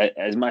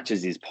as much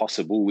as is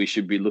possible, we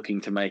should be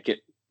looking to make it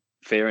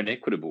fair and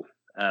equitable.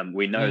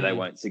 We know they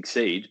won't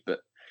succeed,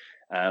 but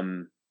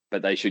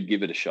they should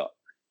give it a shot.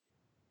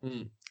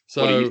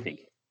 So, what do you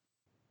think?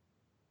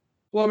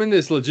 Well, I mean,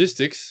 there's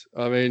logistics.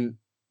 I mean,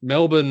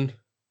 Melbourne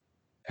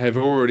have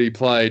already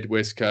played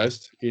West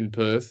Coast in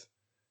Perth.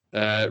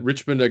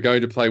 Richmond are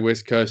going to play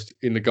West Coast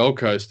in the Gold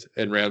Coast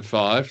in round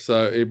 5,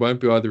 so it won't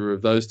be either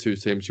of those two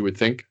teams, you would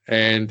think.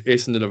 And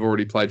Essendon have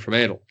already played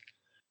Fremantle.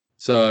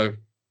 So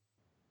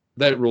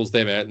that rules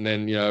them out. And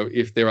then,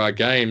 if there are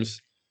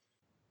games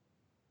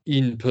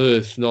in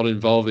Perth not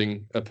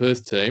involving a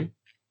Perth team,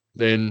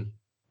 then,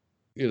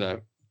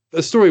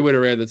 a story went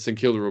around that St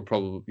Kilda will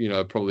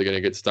probably going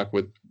to get stuck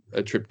with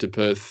a trip to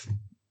Perth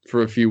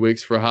for a few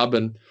weeks for a hub.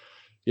 And,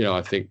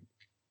 I think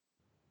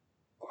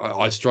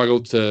I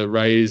struggle to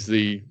raise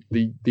the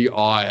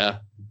ire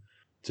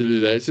to do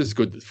that. It's just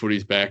good that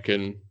footy's back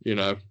and,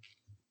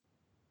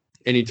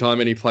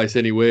 anytime, any place,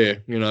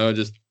 anywhere,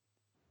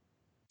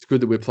 it's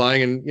good that we're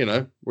playing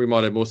and, we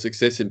might have more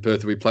success in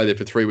Perth if we play there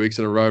for 3 weeks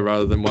in a row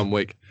rather than 1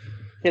 week.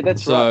 Yeah,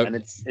 that's right. And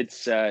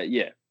it's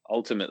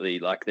ultimately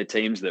like the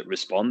teams that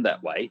respond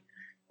that way,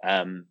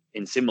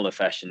 in similar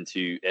fashion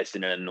to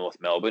Essendon and North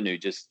Melbourne, who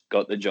just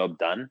got the job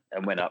done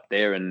and went up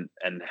there and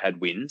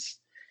had wins.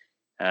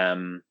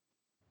 They're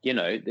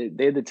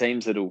the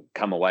teams that will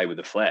come away with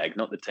a flag,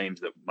 not the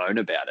teams that moan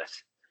about it.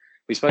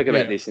 We spoke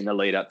about this in the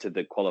lead up to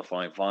the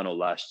qualifying final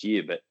last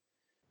year, but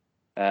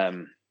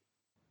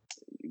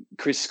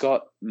Chris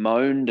Scott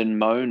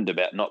moaned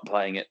about not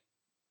playing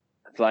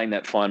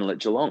that final at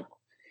Geelong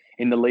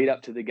in the lead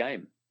up to the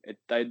game.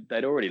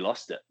 They'd already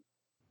lost it.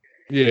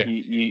 Yeah,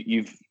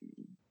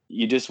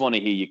 you just want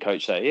to hear your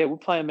coach say, "Yeah, we'll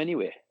play them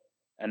anywhere,"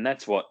 and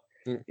that's what.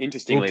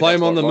 Interestingly, we'll play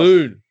them on the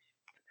moon.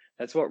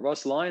 That's what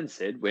Ross Lyons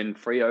said when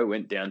Freo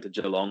went down to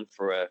Geelong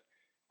for a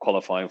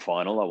qualifying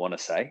final, I want to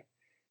say,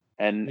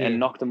 and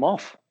knocked them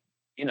off.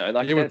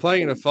 We're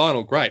playing in a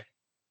final. Great.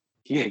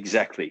 Yeah,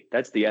 exactly.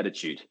 That's the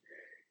attitude.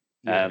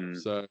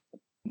 So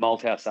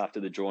Malthouse after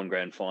the drawn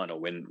grand final,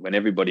 when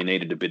everybody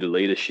needed a bit of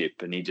leadership,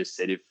 and he just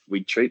said, if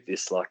we treat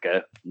this like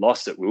a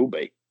loss, it will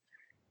be.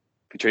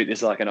 If we treat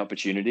this like an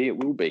opportunity, it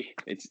will be.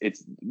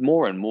 It's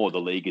more and more the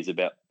league is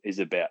about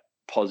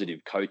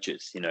positive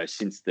coaches.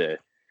 Since the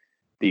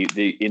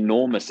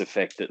enormous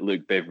effect that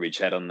Luke Beveridge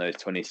had on those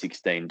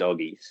 2016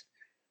 doggies,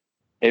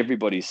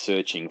 everybody's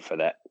searching for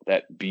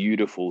that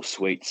beautiful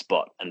sweet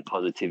spot and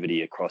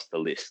positivity across the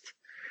list.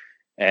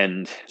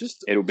 And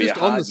it'll be a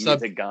hard year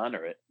to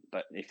garner it.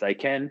 But if they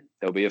can,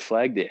 there'll be a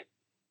flag there.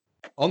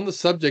 On the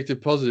subject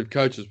of positive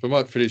coaches, we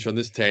might finish on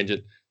this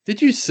tangent.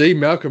 Did you see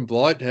Malcolm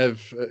Blight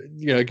have,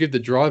 give the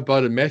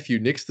drive-by to Matthew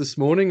Nicks this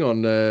morning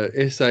on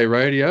SA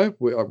Radio?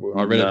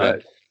 I read about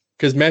it.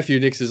 Because Matthew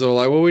Nicks is all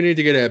like, well, we need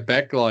to get our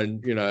back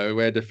line,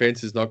 our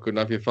defence is not good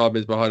enough. You're 5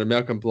 minutes behind. And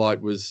Malcolm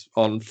Blight was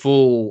on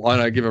full,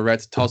 give a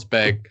rat's toss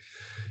bag.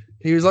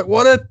 He was like,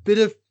 what a bit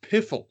of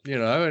piffle,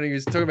 and he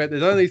was talking about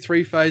there's only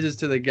 3 phases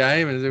to the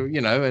game and,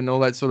 and all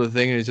that sort of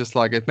thing. And it's just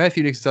like, if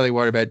Matthew Nicks is only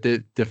worried about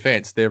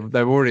defence, they've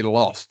already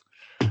lost.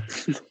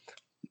 This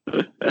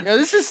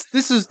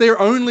is their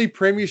only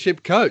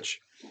premiership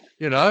coach.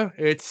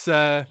 It's,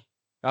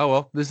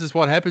 this is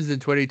what happens in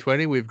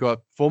 2020. We've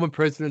got former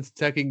presidents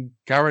attacking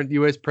current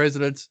US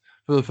presidents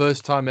for the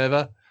first time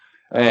ever.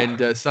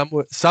 And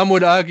some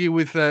would argue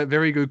with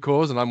very good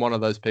cause, and I'm one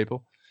of those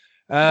people.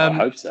 I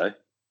hope so.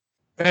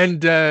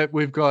 And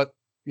we've got,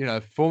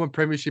 former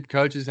premiership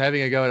coaches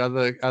having a go at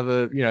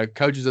other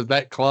coaches of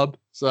that club.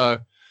 So,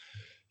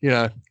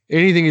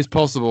 anything is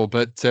possible.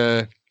 But,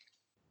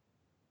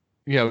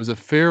 it was a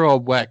fair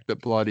old whack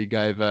that Blighty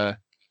gave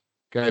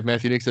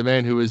Matthew Nicks, a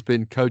man who has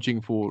been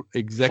coaching for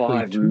exactly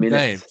 5 2 minutes.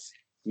 games.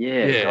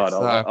 Yeah,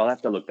 God, I'll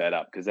have to look that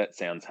up because that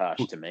sounds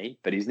harsh to me.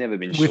 But he's never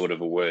been short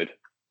of a word.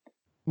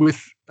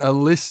 With a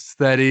list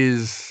that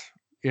is,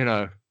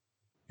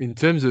 in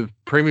terms of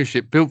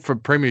premiership, built for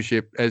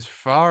premiership, as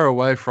far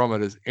away from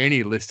it as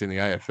any list in the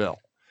AFL.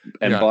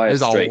 And by a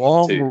streak,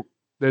 too.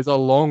 There's a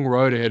long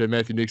road ahead of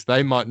Matthew Nicks.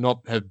 They might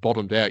not have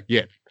bottomed out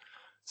yet.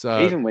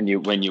 So even when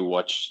you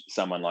watch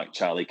someone like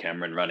Charlie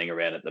Cameron running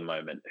around at the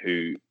moment,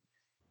 who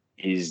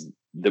is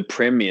the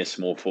premier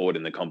small forward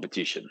in the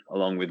competition,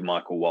 along with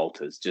Michael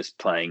Walters, just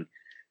playing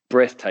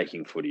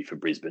breathtaking footy for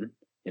Brisbane,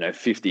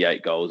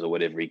 58 goals or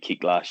whatever he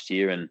kicked last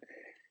year. And,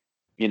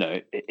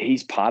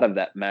 he's part of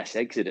that mass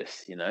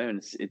exodus,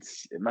 and it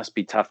must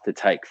be tough to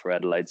take for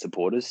Adelaide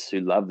supporters who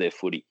love their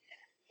footy.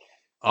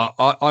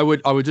 I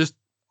would just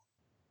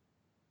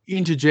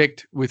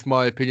interject with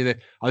my opinion there.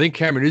 I think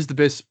Cameron is the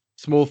best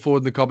small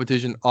forward in the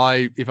competition.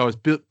 If I was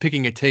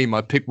picking a team,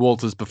 I'd pick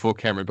Walters before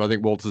Cameron, but I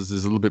think Walters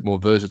is a little bit more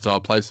versatile,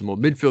 plays some more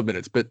midfield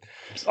minutes. But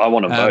I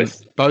want them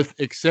both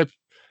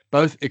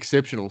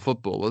exceptional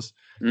footballers.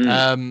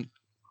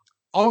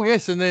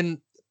 Yes, and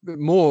then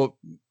more.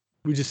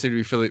 We just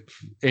seem to be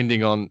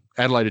ending on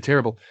Adelaide are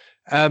terrible.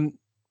 Then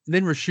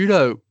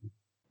Rashudo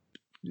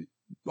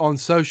on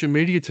social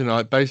media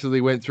tonight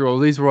basically went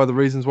through, these were all the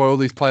reasons why all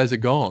these players are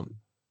gone.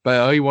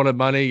 But he wanted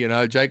money,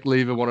 Jake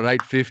Lever wanted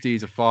 $850.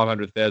 He's a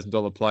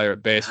 $500,000 player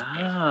at best.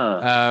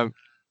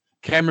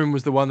 Cameron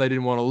was the one they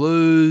didn't want to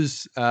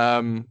lose.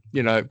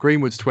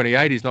 Greenwood's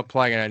 28. He's not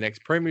playing in our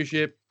next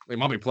premiership. He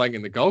might be playing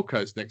in the Gold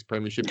Coast next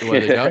premiership the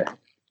way they're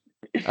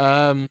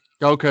going.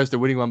 Gold Coast are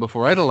winning one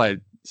before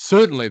Adelaide.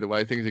 Certainly the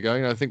way things are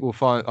going. I think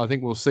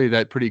we'll see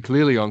that pretty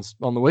clearly on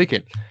the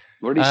weekend.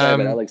 What did he say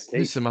about Alex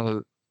Keith? It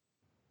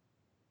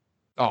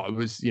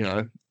was,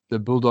 the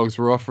Bulldogs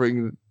were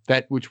offering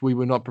that which we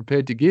were not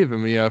prepared to give.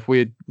 And, if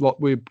we're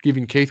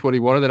giving Keith what he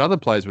wanted, then other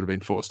players would have been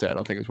forced out,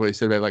 I think is what he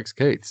said about Alex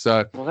Keith.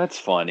 So, well, that's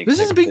fine. This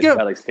has been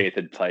Alex Keith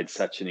had played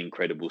such an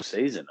incredible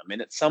season. I mean,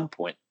 at some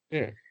point,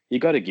 you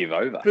got to give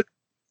over. But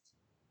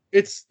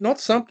it's not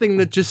something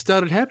that just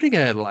started happening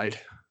in Adelaide.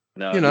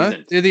 No,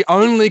 they're the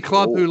only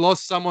club who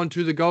lost someone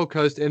to the Gold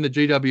Coast and the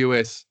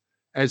GWS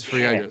as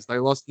free agents. They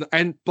lost,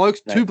 and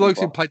two blokes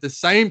who played the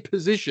same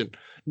position,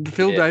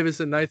 Phil Davis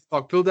and Nathan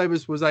Fox. Phil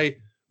Davis was a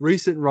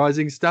recent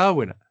Rising Star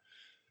winner.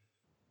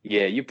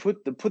 Yeah, you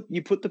put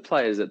the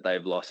players that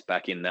they've lost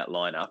back in that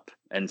lineup,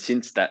 and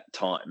since that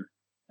time,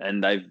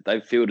 and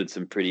they've fielded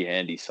some pretty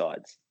handy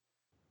sides.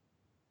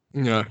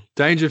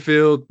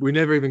 Dangerfield. We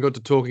never even got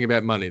to talking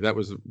about money. That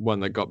was one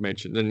that got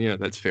mentioned,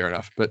 and that's fair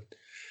enough. But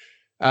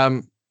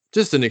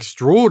just an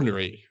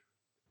extraordinary,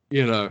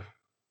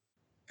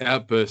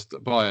 outburst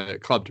by a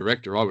club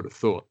director, I would have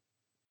thought.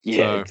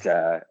 Yeah,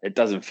 it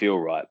doesn't feel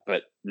right,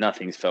 but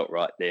nothing's felt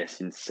right there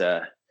since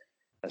a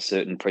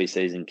certain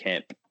preseason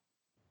camp.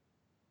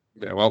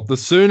 Yeah, well, the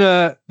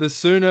sooner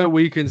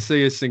we can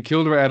see a St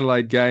Kilda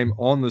Adelaide game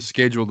on the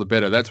schedule, the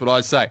better. That's what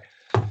I say.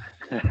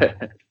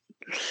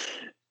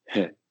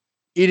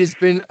 It has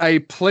been a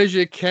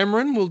pleasure,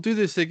 Cameron. We'll do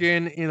this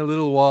again in a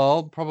little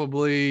while,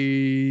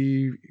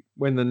 probably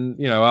when when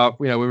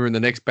we're in the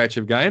next batch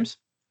of games.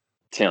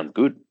 Sounds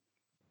good.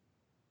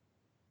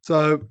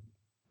 So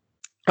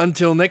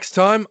until next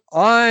time,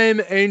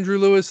 I'm Andrew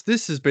Lewis.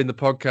 This has been the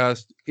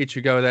podcast. It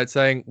should go without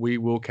saying. We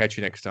will catch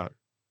you next time.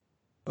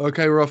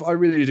 Okay, we're off. I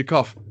really need to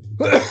cough.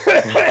 We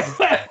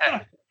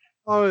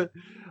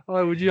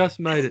just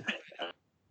made it.